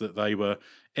circumstances that they were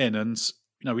in. And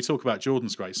we talk about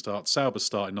Jordan's great start. Sauber's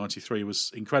start in 93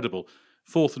 was incredible.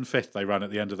 4th and 5th they ran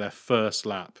at the end of their first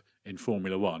lap in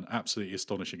Formula One. Absolutely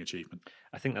astonishing achievement.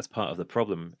 I think that's part of the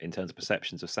problem in terms of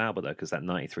perceptions of Sauber, though, because that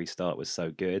 93 start was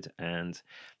so good, and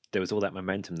there was all that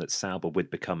momentum that Sauber would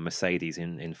become Mercedes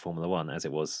in Formula One, as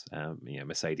it was.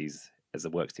 Mercedes as the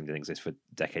works team didn't exist for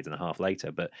decades and a half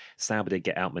later, but Sauber did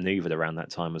get outmaneuvered around that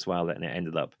time as well, and it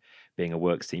ended up being a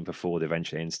works team for Ford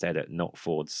eventually instead at not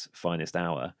Ford's finest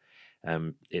hour.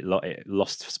 It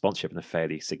lost sponsorship in a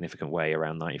fairly significant way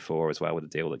around 94 as well, with a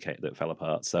deal that fell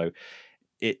apart. So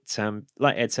it,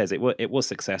 like Ed says, it was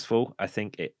successful. I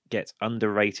think it gets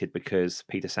underrated because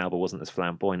Peter Sauber wasn't as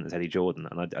flamboyant as Eddie Jordan,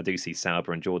 and I do see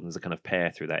Sauber and Jordan as a kind of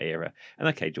pair through that era. And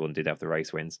okay, Jordan did have the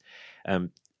race wins.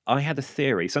 I had a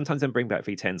theory. Sometimes in Bring Back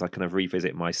V10s, I kind of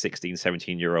revisit my 16,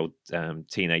 17-year-old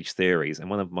teenage theories. And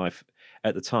one of my,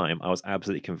 at the time, I was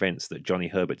absolutely convinced that Johnny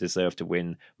Herbert deserved to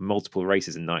win multiple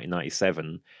races in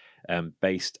 1997,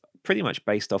 pretty much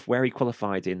based off where he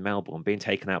qualified in Melbourne, being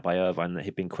taken out by Irvine, that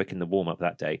he'd been quick in the warm-up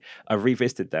that day. I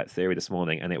revisited that theory this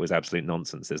morning, and it was absolute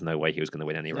nonsense. There's no way he was going to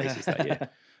win any races that year.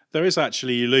 There is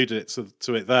actually, you alluded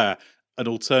to it there, an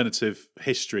alternative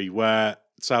history where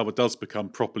Sauber does become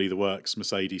properly the works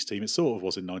Mercedes team. It sort of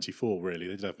was in 94, really.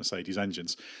 They did have Mercedes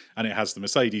engines, and it has the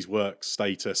Mercedes works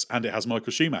status, and it has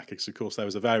Michael Schumacher, because of course there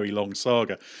was a very long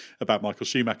saga about Michael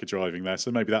Schumacher driving there,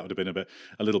 so maybe that would have been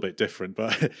a little bit different.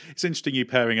 But it's interesting you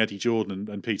pairing Eddie Jordan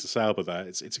and Peter Sauber there.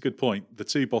 It's a good point. The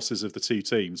two bosses of the two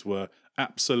teams were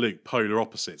absolute polar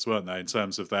opposites, weren't they, in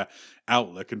terms of their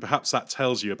outlook, and perhaps that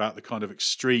tells you about the kind of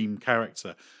extreme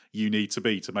character you need to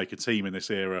be to make a team in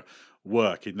this era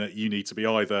work, in that you need to be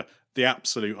either the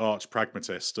absolute arch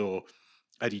pragmatist or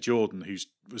Eddie Jordan, who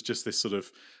was just this sort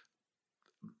of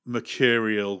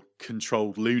mercurial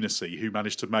controlled lunacy who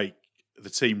managed to make the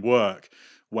team work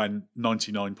when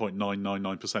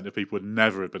 99.999% of people would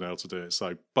never have been able to do it.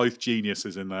 So both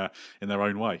geniuses in their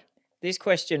own way. This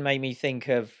question made me think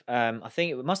of, I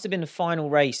think it must have been the final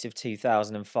race of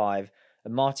 2005.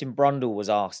 And Martin Brundle was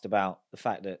asked about the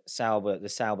fact that the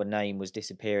Sauber name was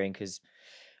disappearing because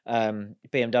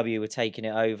BMW were taking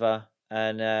it over.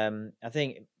 And I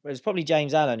think it was probably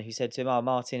James Allen who said to him, "Oh,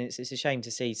 Martin, it's a shame to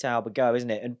see Sauber go,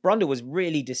 isn't it?" And Brundle was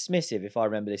really dismissive, if I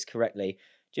remember this correctly,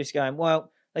 just going,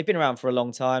 "Well, they've been around for a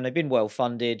long time. They've been well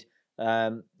funded.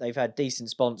 They've had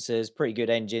decent sponsors, pretty good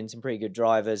engines and pretty good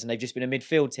drivers, and they've just been a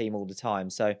midfield team all the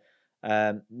time. So,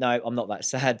 no, I'm not that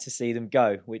sad to see them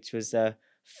go," which was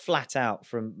flat out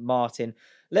from Martin.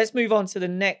 Let's move on to the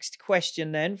next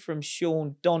question then from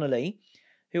Sean Donnelly,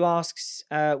 who asks,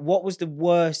 what was the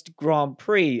worst Grand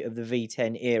Prix of the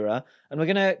V10 era? And we're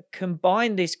going to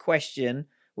combine this question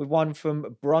with one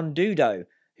from Brundudo,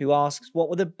 who asks, what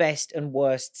were the best and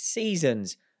worst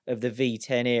seasons of the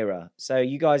V10 era? So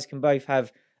you guys can both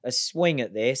have a swing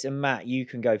at this, and Matt, you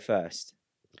can go first.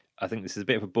 I think this is a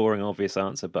bit of a boring, obvious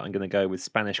answer, but I'm going to go with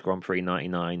Spanish Grand Prix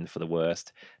 99 for the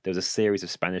worst. There was a series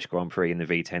of Spanish Grand Prix in the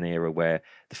V10 era where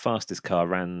the fastest car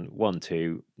ran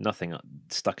 1-2, nothing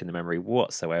stuck in the memory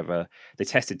whatsoever. They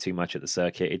tested too much at the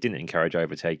circuit. It didn't encourage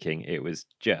overtaking. It was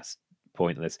just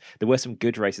pointless. There were some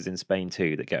good races in Spain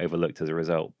too that get overlooked as a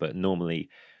result, but normally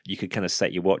you could kind of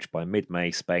set your watch by mid-May.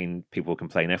 Spain, people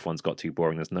complain F1's got too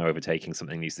boring, there's no overtaking,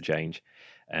 something needs to change.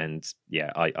 And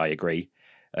yeah, I agree.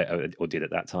 Or did at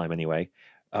that time anyway.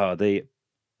 The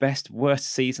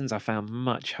worst seasons I found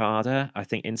much harder. I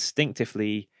think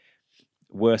instinctively,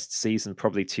 worst season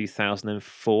probably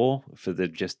 2004 for the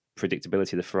just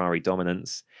predictability of the Ferrari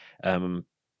dominance.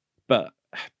 But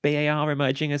BAR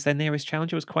emerging as their nearest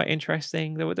challenger was quite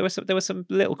interesting. There were some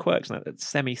little quirks that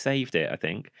semi-saved it, I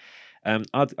think.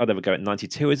 I'd ever go at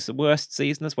 92 as the worst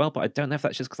season as well, but I don't know if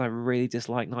that's just because I really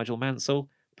dislike Nigel Mansell.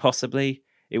 Possibly.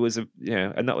 It was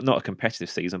not a competitive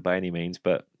season by any means,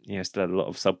 but still had a lot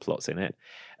of subplots in it.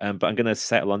 But I'm going to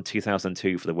settle on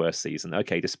 2002 for the worst season.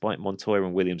 Okay, despite Montoya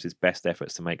and Williams' best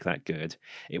efforts to make that good,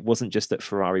 it wasn't just that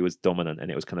Ferrari was dominant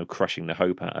and it was kind of crushing the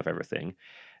hope out of everything.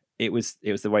 It was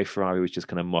the way Ferrari was just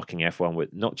kind of mocking F1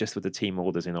 with not just with the team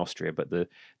orders in Austria, but the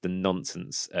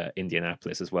nonsense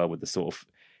Indianapolis as well, with the sort of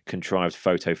contrived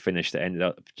photo finish that ended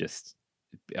up just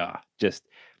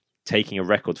taking a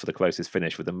record for the closest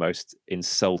finish with the most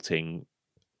insulting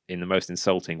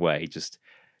way, just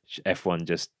F1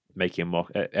 just making a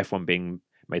mock, F1 being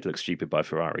made to look stupid by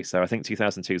Ferrari. So I think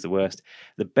 2002 is the worst.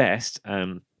 The best,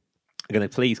 I'm going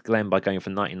to please Glenn by going for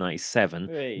 1997,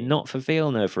 Hey. Not for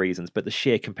Villeneuve reasons, but the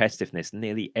sheer competitiveness.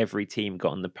 Nearly every team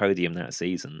got on the podium that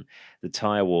season. The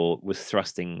tyre war was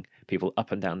thrusting people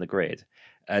up and down the grid.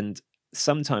 And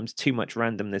sometimes too much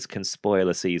randomness can spoil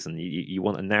a season. You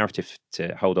want a narrative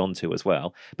to hold on to as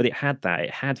well. But it had that.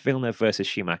 It had Villeneuve versus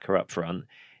Schumacher up front.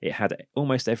 It had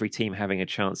almost every team having a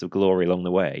chance of glory along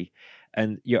the way.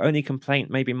 And your only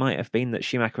complaint maybe might have been that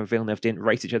Schumacher and Villeneuve didn't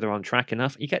race each other on track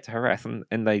enough. You get to Jerez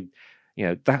and they,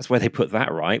 that's where they put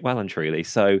that right, well and truly.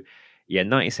 So, yeah,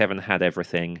 97 had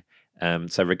everything.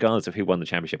 So regardless of who won the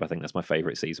championship, I think that's my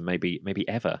favourite season, maybe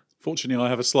ever. Fortunately, I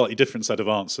have a slightly different set of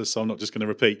answers, so I'm not just going to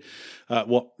repeat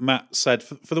what Matt said.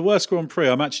 For the worst Grand Prix,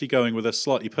 I'm actually going with a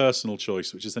slightly personal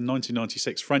choice, which is the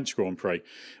 1996 French Grand Prix,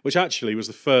 which actually was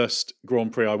the first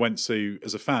Grand Prix I went to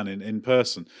as a fan in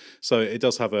person. So it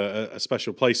does have a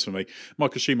special place for me.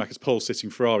 Michael Schumacher's pole-sitting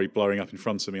Ferrari blowing up in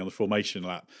front of me on the formation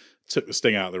lap took the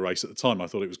sting out of the race. At the time, I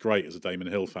thought it was great as a Damon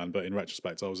Hill fan, but in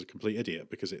retrospect, I was a complete idiot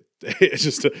because it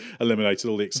just eliminated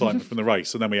all the excitement from the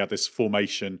race. And then we had this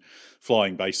formation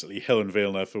flying, basically, Hill and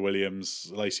Villeneuve for Williams,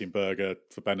 Lacey and Berger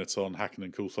for Benetton, Hacken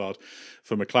and Coulthard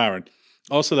for McLaren.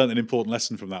 I also learned an important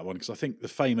lesson from that one because I think the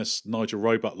famous Nigel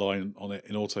Roebuck line on it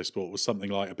in Autosport was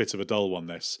something like a bit of a dull one,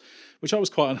 this, which I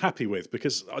was quite unhappy with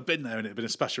because I'd been there and it had been a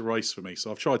special race for me. So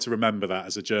I've tried to remember that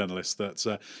as a journalist,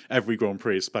 that every Grand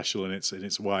Prix is special in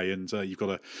its way, and you've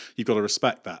got to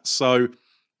respect that. So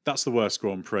that's the worst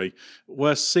Grand Prix.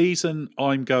 Worst season,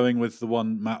 I'm going with the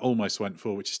one Matt almost went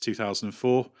for, which is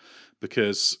 2004,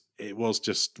 because it was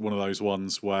just one of those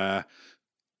ones where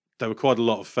there were quite a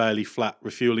lot of fairly flat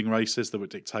refuelling races that were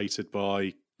dictated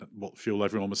by what fuel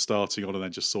everyone was starting on and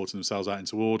then just sorting themselves out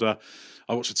into order.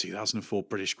 I watched the 2004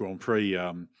 British Grand Prix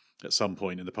at some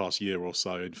point in the past year or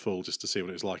so in full just to see what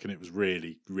it was like, and it was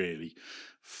really, really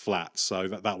flat. So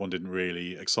that one didn't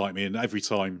really excite me. And every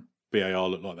time BAR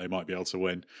looked like they might be able to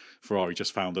win, Ferrari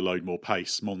just found a load more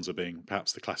pace, Monza being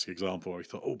perhaps the classic example where he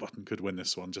thought, Button could win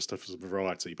this one just for some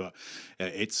variety, but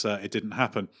it didn't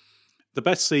happen. The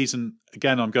best season,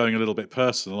 again, I'm going a little bit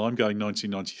personal. I'm going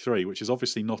 1993, which is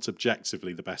obviously not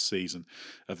objectively the best season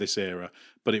of this era,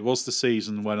 but it was the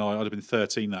season when I'd have been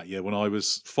 13 that year, when I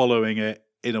was following it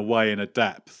in a way, in a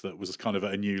depth that was kind of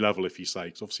at a new level, if you say,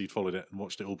 because obviously you'd followed it and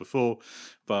watched it all before.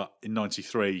 But in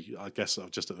 93, I guess I was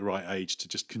just at the right age to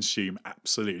just consume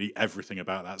absolutely everything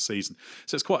about that season.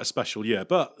 So it's quite a special year,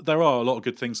 but there are a lot of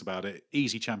good things about it.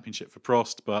 Easy championship for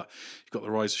Prost, but you've got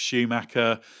the rise of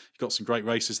Schumacher. You've got some great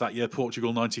races that year.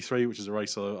 Portugal 93, which is a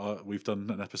race we've done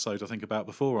an episode, I think, about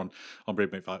before on Bring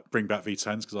Back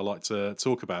V10s, because I like to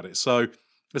talk about it. So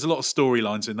there's a lot of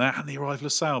storylines in there, and the arrival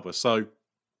of Sauber. So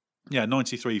yeah,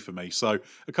 93 for me. So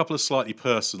a couple of slightly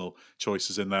personal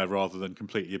choices in there rather than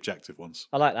completely objective ones.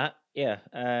 I like that. Yeah.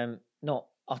 Not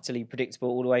utterly predictable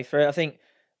all the way through. I think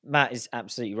Matt is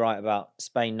absolutely right about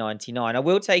Spain 99. I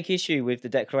will take issue with the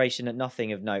declaration that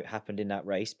nothing of note happened in that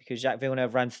race, because Jacques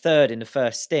Villeneuve ran third in the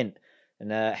first stint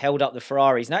and held up the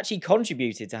Ferraris and actually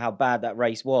contributed to how bad that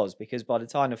race was, because by the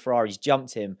time the Ferraris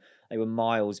jumped him, they were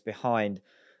miles behind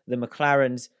the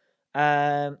McLarens.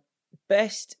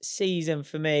 Best season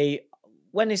for me,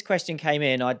 when this question came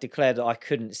in, I declared that I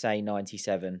couldn't say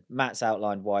 97. Matt's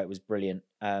outlined why it was brilliant,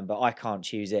 but I can't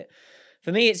choose it.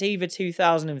 For me, it's either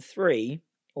 2003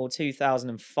 or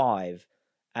 2005.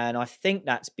 And I think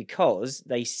that's because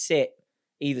they sit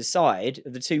either side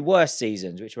of the two worst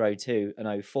seasons, which were 02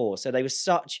 and 04. So they were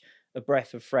such a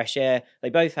breath of fresh air. They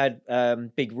both had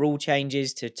big rule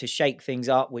changes to shake things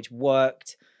up, which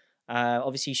worked.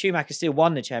 Obviously, Schumacher still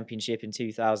won the championship in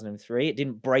 2003. It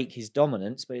didn't break his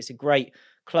dominance, but it's a great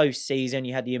close season.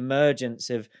 You had the emergence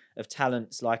of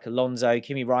talents like Alonso,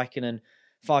 Kimi Räikkönen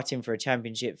fighting for a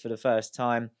championship for the first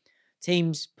time.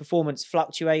 Team's performance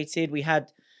fluctuated. We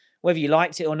had, whether you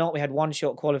liked it or not, we had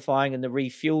one-shot qualifying and the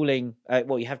refueling.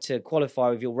 You have to qualify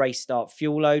with your race start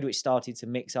fuel load, which started to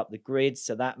mix up the grid,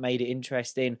 so that made it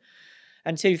interesting.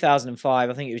 And 2005,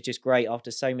 I think it was just great after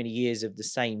so many years of the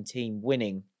same team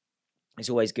winning. It's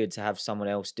always good to have someone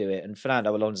else do it. And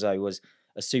Fernando Alonso was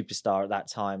a superstar at that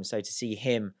time. So to see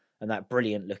him and that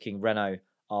brilliant looking Renault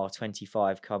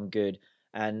R25 come good.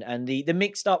 And the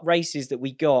mixed up races that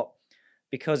we got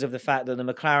because of the fact that the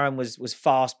McLaren was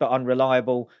fast but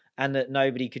unreliable, and that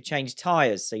nobody could change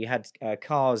tyres. So you had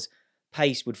cars'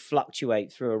 pace would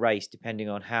fluctuate through a race depending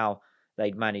on how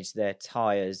they'd managed their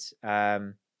tyres.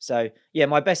 So yeah,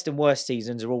 my best and worst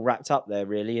seasons are all wrapped up there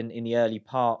really in the early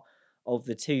part of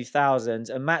the 2000s.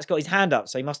 And Matt's got his hand up,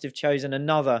 so he must have chosen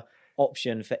another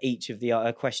option for each of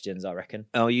the questions, I reckon.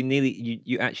 Oh,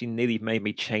 you actually nearly made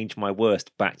me change my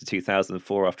worst back to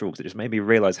 2004 after all, because it just made me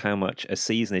realise how much a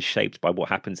season is shaped by what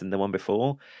happens in the one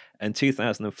before. And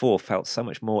 2004 felt so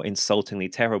much more insultingly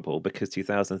terrible because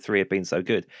 2003 had been so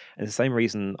good. And the same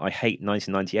reason I hate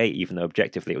 1998, even though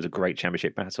objectively it was a great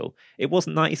championship battle. It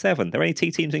wasn't 97. There were only 2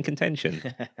 teams in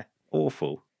contention.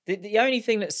 Awful. The only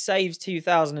thing that saves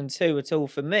 2002 at all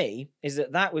for me is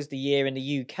that was the year in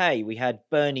the UK we had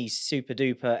Bernie's super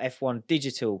duper F1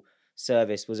 digital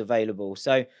service was available.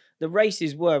 So the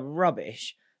races were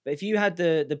rubbish, but if you had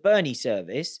the Bernie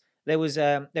service, there was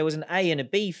an A and a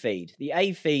B feed. The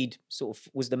A feed sort of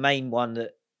was the main one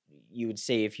that you would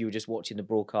see if you were just watching the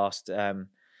broadcast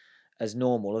as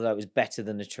normal, although it was better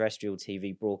than the terrestrial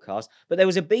TV broadcast. But there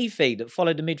was a B feed that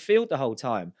followed the midfield the whole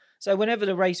time. So whenever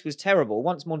the race was terrible,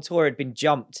 once Montoya had been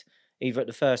jumped, either at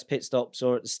the first pit stops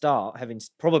or at the start, having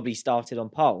probably started on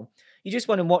pole, you just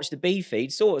went and watched the B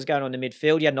feed, saw what was going on in the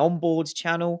midfield. You had an onboards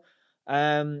channel,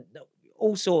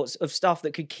 all sorts of stuff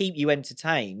that could keep you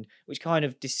entertained, which kind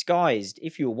of disguised,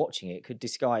 if you were watching it, could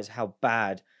disguise how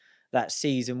bad that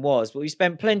season was. But we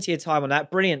spent plenty of time on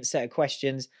that. Brilliant set of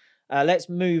questions. Let's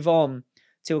move on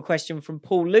to a question from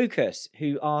Paul Lucas,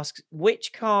 who asks,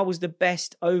 which car was the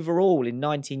best overall in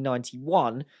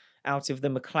 1991 out of the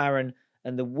McLaren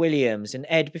and the Williams? And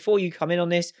Ed, before you come in on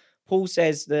this, Paul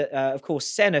says that, of course,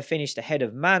 Senna finished ahead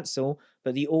of Mansell,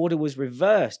 but the order was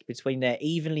reversed between their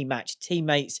evenly matched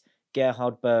teammates,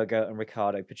 Gerhard Berger and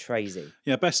Riccardo Patrese.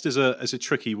 Yeah, best is a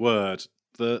tricky word.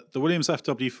 The Williams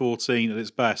FW14 at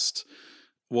its best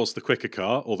was the quicker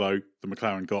car, although the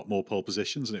McLaren got more pole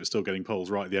positions and it was still getting poles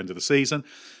right at the end of the season.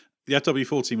 The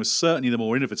FW14 was certainly the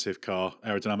more innovative car,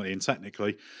 aerodynamically and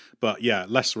technically, but yeah,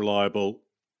 less reliable.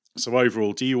 So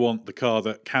overall, do you want the car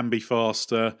that can be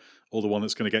faster or the one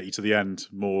that's going to get you to the end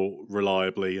more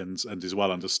reliably and is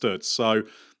well understood? So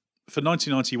for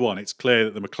 1991, it's clear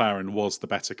that the McLaren was the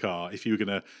better car. If you were going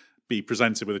to be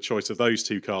presented with a choice of those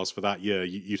 2 cars for that year,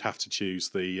 you'd have to choose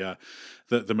the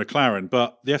McLaren.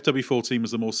 But the FW14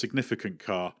 was the more significant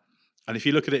car. And if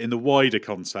you look at it in the wider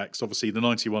context, obviously the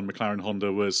 91 McLaren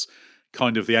Honda was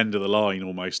kind of the end of the line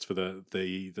almost for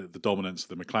the dominance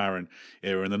of the McLaren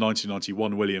era, and the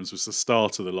 1991 Williams was the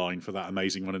start of the line for that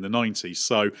amazing run in the 90s.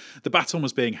 So the baton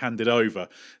was being handed over.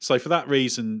 So for that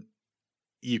reason,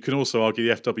 you can also argue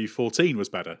the FW14 was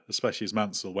better, especially as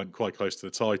Mansell went quite close to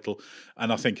the title.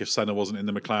 And I think if Senna wasn't in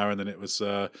the McLaren, then it was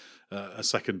a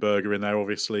second Berger in there,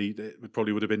 obviously, it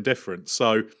probably would have been different.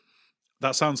 So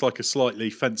that sounds like a slightly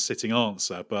fence-sitting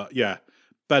answer. But yeah,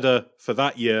 better for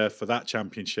that year, for that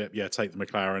championship, yeah, take the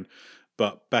McLaren.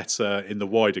 But better in the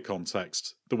wider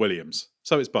context, the Williams.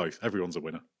 So it's both. Everyone's a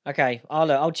winner. Okay,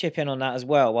 I'll chip in on that as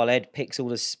well while Ed picks all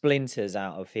the splinters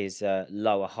out of his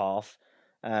lower half.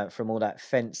 From all that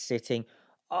fence sitting.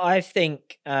 I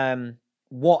think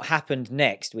what happened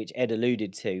next, which Ed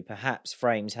alluded to, perhaps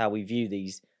frames how we view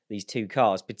these 2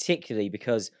 cars, particularly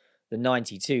because the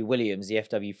 92 Williams, the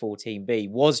FW14B,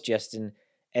 was just an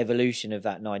evolution of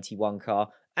that 91 car.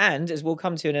 And as we'll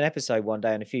come to in an episode one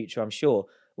day in the future, I'm sure,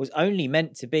 was only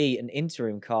meant to be an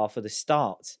interim car for the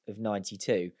start of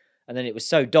 92. And then it was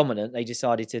so dominant, they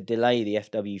decided to delay the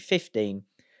FW15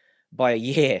 by a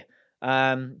year.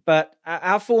 But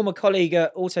our former colleague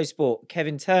at Autosport,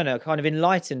 Kevin Turner, kind of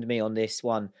enlightened me on this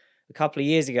one a couple of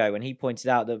years ago when he pointed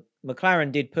out that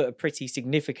McLaren did put a pretty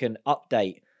significant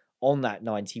update on that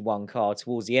 91 car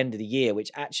towards the end of the year, which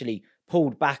actually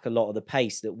pulled back a lot of the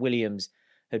pace that Williams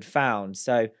had found.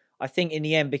 So I think in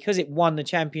the end, because it won the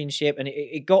championship and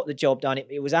it got the job done,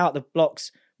 it was out the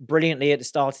blocks brilliantly at the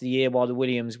start of the year while the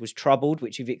Williams was troubled,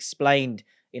 which we've explained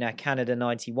in our Canada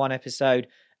 91 episode.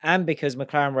 And because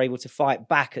McLaren were able to fight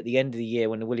back at the end of the year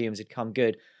when the Williams had come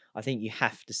good, I think you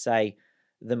have to say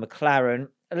the McLaren.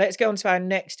 Let's go on to our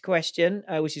next question,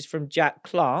 which is from Jack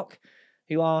Clark,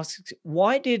 who asks,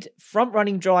 why did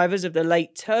front-running drivers of the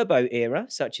late turbo era,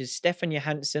 such as Stefan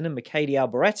Johansson and Michele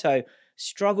Alboreto,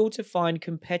 struggle to find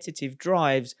competitive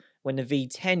drives when the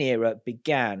V10 era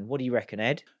began? What do you reckon,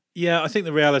 Ed? Yeah, I think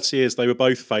the reality is they were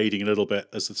both fading a little bit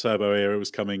as the turbo era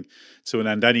was coming to an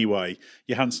end anyway.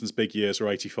 Johansson's big years were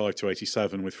 85 to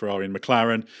 87 with Ferrari and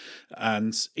McLaren,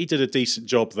 and he did a decent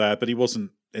job there, but he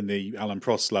wasn't in the Alan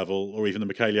Prost level or even the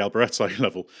Michele Alboreto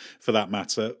level for that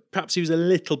matter. Perhaps he was a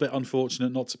little bit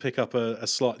unfortunate not to pick up a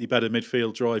slightly better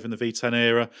midfield drive in the V10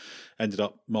 era. Ended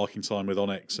up marking time with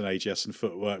Onyx and AGS and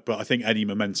footwork, but I think any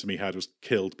momentum he had was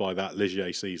killed by that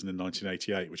Ligier season in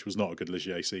 1988, which was not a good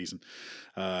Ligier season.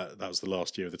 That was the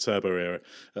last year of the turbo era.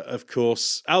 Of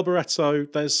course, Alboreto,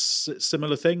 there's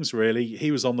similar things really.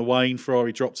 He was on the wane.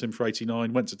 Ferrari dropped him for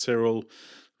 89, went to Tyrrell,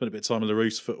 spent a bit of time with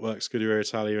LaRousse, footwork, Scuderia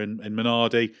Italia and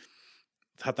Minardi.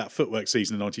 Had that footwork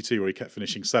season in '92 where he kept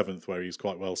finishing 7th, where he was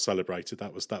quite well celebrated.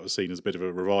 That was seen as a bit of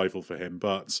a revival for him.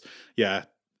 But yeah,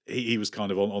 he was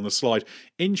kind of on the slide.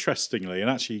 Interestingly, and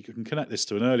actually you can connect this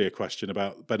to an earlier question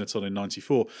about Benetton in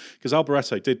 '94, because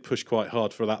Alboreto did push quite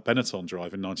hard for that Benetton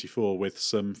drive in '94 with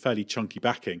some fairly chunky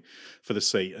backing for the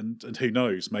seat. And who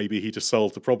knows, maybe he'd have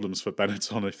solved the problems for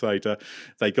Benetton if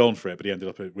they'd gone for it, but he ended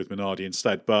up with Minardi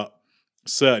instead. But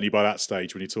certainly by that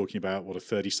stage, when you're talking about a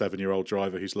 37-year-old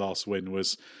driver whose last win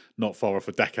was not far off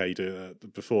a decade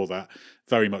before that,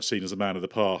 very much seen as a man of the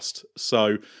past.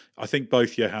 So I think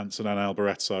both Johansson and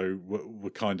Alboreto were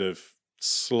kind of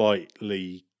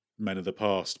slightly men of the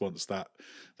past once that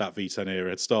V10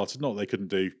 era had started. Not that they couldn't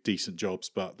do decent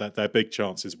jobs, but their big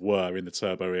chances were in the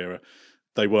turbo era.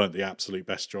 They weren't the absolute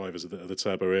best drivers of the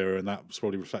turbo era, and that was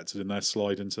probably reflected in their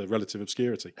slide into relative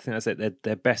obscurity. I think that's it.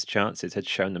 Their best chances had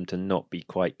shown them to not be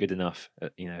quite good enough.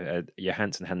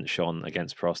 Johansson hadn't shone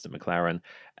against Prost at McLaren.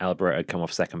 Alboreto had come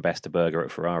off second best to Berger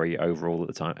at Ferrari overall at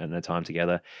the time, and their time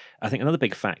together. I think another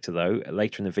big factor, though,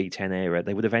 later in the V10 era,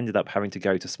 they would have ended up having to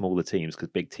go to smaller teams because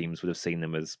big teams would have seen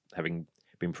them as having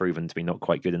been proven to be not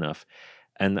quite good enough.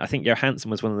 And I think Johansson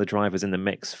was one of the drivers in the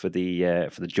mix for the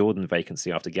Jordan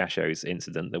vacancy after Gasho's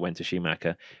incident that went to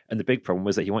Schumacher. And the big problem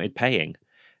was that he wanted paying.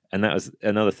 And that was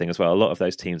another thing as well. A lot of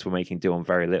those teams were making do on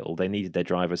very little. They needed their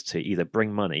drivers to either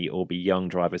bring money or be young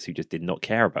drivers who just did not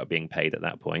care about being paid at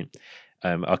that point.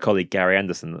 Our colleague Gary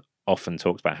Anderson often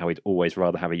talks about how he'd always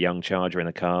rather have a young charger in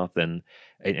a car than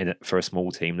for a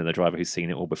small team than a driver who's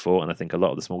seen it all before. And I think a lot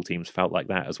of the small teams felt like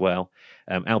that as well.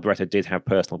 Alboreto did have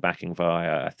personal backing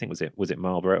via, I think, was it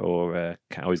Marlboro or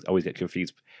I always get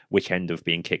confused which end of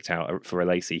being kicked out for a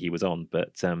Lacey he was on.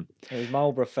 But it was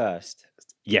Marlboro first.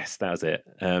 Yes, that was it.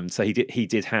 So he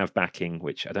did have backing,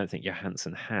 which I don't think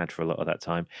Johansson had for a lot of that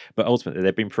time. But ultimately,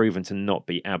 they've been proven to not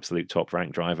be absolute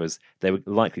top-ranked drivers. They were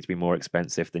likely to be more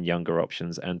expensive than younger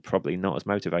options and probably not as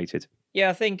motivated. Yeah,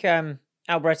 I think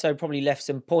Alboreto probably left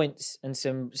some points and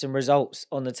some results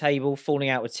on the table, falling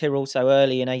out with Tyrrell so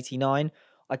early in '89.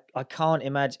 I can't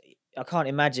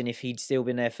imagine if he'd still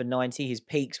been there for '90. His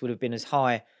peaks would have been as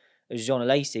high as Jean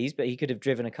Alesi's, but he could have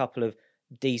driven a couple of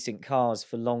decent cars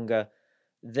for longer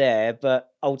there. But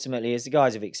ultimately, as the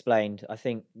guys have explained, I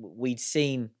think we'd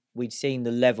seen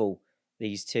the level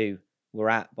these two were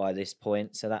at by this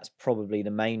point. So that's probably the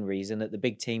main reason that the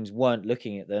big teams weren't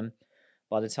looking at them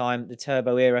by the time the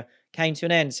turbo era came to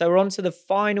an end. So we're on to the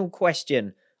final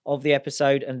question of the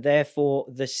episode and therefore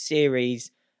the series.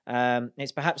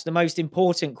 It's perhaps the most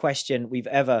important question we've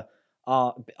ever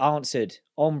answered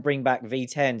on Bring Back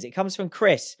V10s. It comes from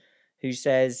Chris, who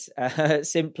says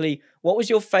simply, what was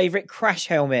your favourite crash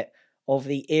helmet of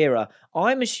the era?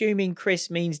 I'm assuming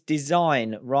Chris means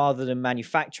design rather than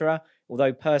manufacturer,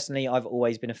 although personally I've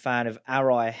always been a fan of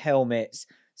Arai helmets.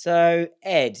 So,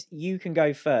 Ed, you can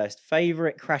go first.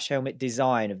 Favourite crash helmet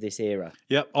design of this era?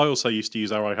 Yeah, I also used to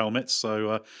use Arai helmets,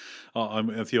 so I'm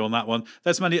with you on that one.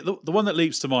 There's many. The one that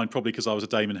leaps to mind, probably because I was a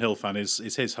Damon Hill fan, is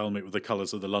his helmet with the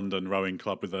colours of the London Rowing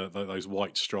Club with those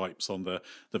white stripes on the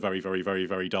very, very, very,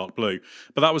 very dark blue.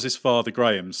 But that was his father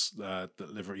Graham's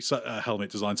livery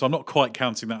helmet design, so I'm not quite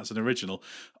counting that as an original.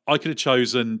 I could have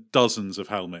chosen dozens of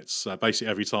helmets. Basically,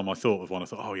 every time I thought of one, I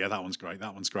thought, oh yeah, that one's great,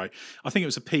 that one's great. I think it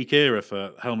was a peak era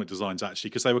for helmet designs, actually,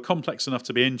 because they were complex enough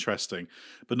to be interesting,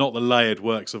 but not the layered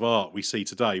works of art we see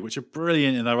today, which are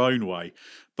brilliant in their own way,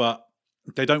 but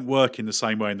they don't work in the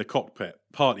same way in the cockpit,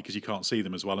 partly because you can't see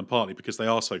them as well, and partly because they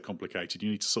are so complicated. You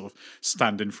need to sort of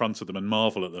stand in front of them and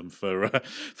marvel at them for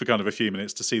kind of a few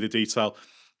minutes to see the detail.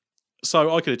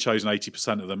 So I could have chosen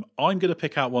 80% of them. I'm going to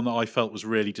pick out one that I felt was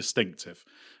really distinctive.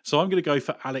 So I'm going to go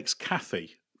for Alex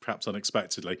Cathy, perhaps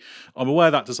unexpectedly. I'm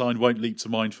aware that design won't leap to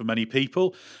mind for many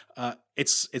people.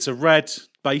 It's a red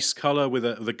base colour with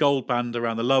a gold band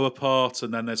around the lower part,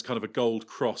 and then there's kind of a gold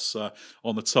cross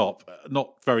on the top.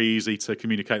 Not very easy to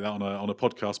communicate that on a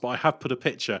podcast, but I have put a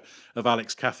picture of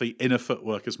Alex Cathy in a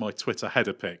footwork as my Twitter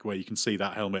header pick, where you can see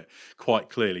that helmet quite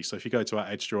clearly. So if you go to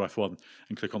 @EdgeDrawF1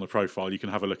 and click on the profile, you can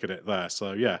have a look at it there.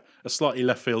 So yeah, a slightly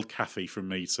left field Cathy from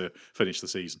me to finish the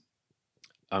season.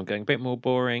 I'm going a bit more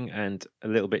boring and a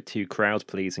little bit too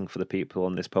crowd-pleasing for the people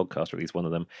on this podcast, or at least one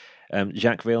of them.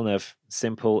 Jacques Villeneuve,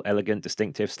 simple, elegant,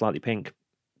 distinctive, slightly pink.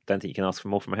 Don't think you can ask for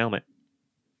more from a helmet.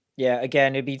 Yeah,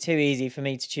 again, it'd be too easy for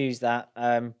me to choose that.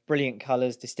 Brilliant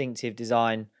colours, distinctive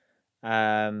design.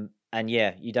 And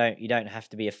yeah, you don't have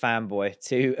to be a fanboy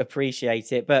to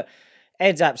appreciate it. But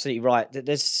Ed's absolutely right.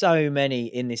 There's so many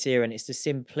in this era, and it's the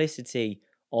simplicity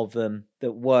of them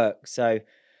that work. So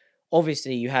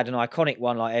obviously, you had an iconic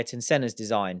one like Ayrton Senna's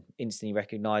design, instantly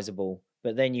recognisable.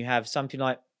 But then you have something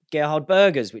like Gerhard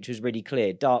Berger's, which was really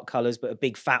clear, dark colours, but a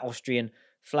big fat Austrian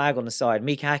flag on the side.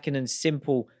 Mika Häkkinen's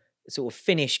simple sort of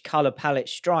Finnish colour palette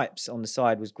stripes on the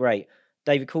side was great.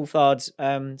 David Coulthard's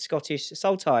Scottish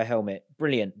Saltire helmet,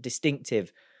 brilliant,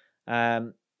 distinctive.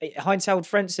 Heinz-Harald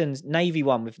Frenzen's navy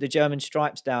one with the German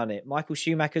stripes down it. Michael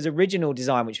Schumacher's original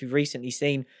design, which we've recently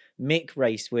seen Mick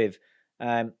race with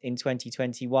in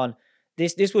 2021.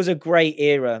 This was a great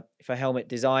era for helmet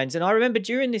designs. And I remember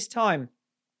during this time,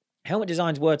 helmet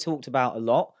designs were talked about a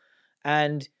lot.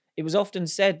 And it was often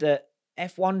said that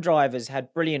F1 drivers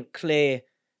had brilliant, clear,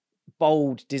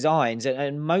 bold designs,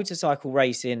 and motorcycle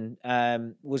racing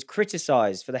was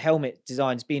criticised for the helmet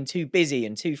designs being too busy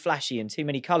and too flashy and too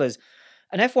many colours.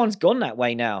 And F1's gone that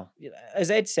way now.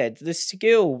 As Ed said, the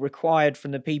skill required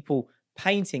from the people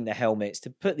painting the helmets to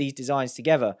put these designs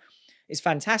together is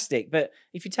fantastic. But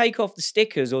if you take off the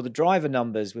stickers or the driver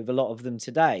numbers with a lot of them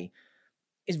today,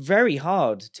 it's very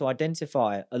hard to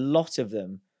identify a lot of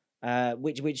them,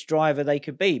 which driver they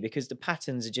could be, because the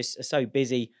patterns are so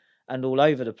busy and all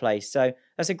over the place. So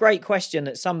that's a great question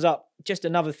that sums up just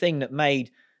another thing that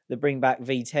made the Bring Back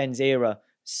V10s era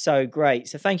so great.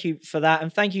 So thank you for that.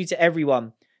 And thank you to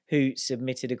everyone who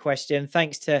submitted a question.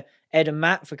 Thanks to Ed and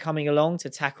Matt for coming along to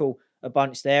tackle a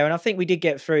bunch there. And I think we did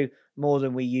get through more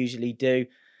than we usually do.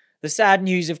 The sad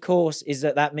news, of course, is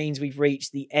that means we've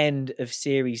reached the end of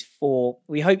Series 4.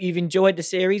 We hope you've enjoyed the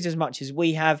series as much as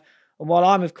we have. And while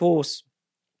I'm, of course,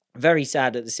 very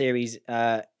sad that the series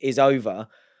is over,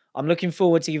 I'm looking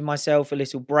forward to giving myself a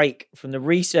little break from the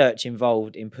research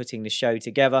involved in putting the show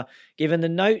together, given the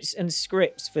notes and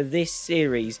scripts for this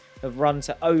series have run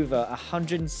to over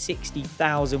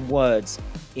 160,000 words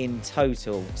in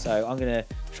total. So I'm going to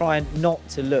try and not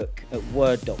to look at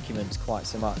Word documents quite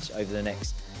so much over the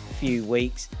next few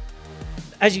weeks.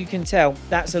 As you can tell,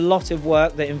 that's a lot of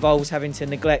work that involves having to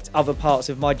neglect other parts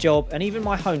of my job and even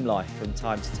my home life from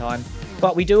time to time.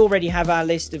 But we do already have our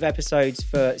list of episodes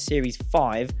for Series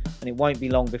 5, and it won't be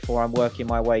long before I'm working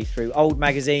my way through old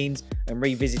magazines and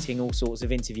revisiting all sorts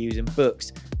of interviews and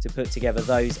books to put together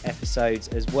those episodes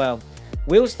as well.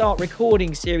 We'll start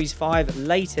recording Series 5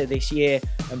 later this year,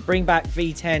 and Bring Back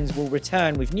V10s will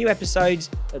return with new episodes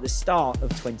at the start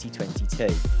of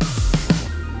 2022.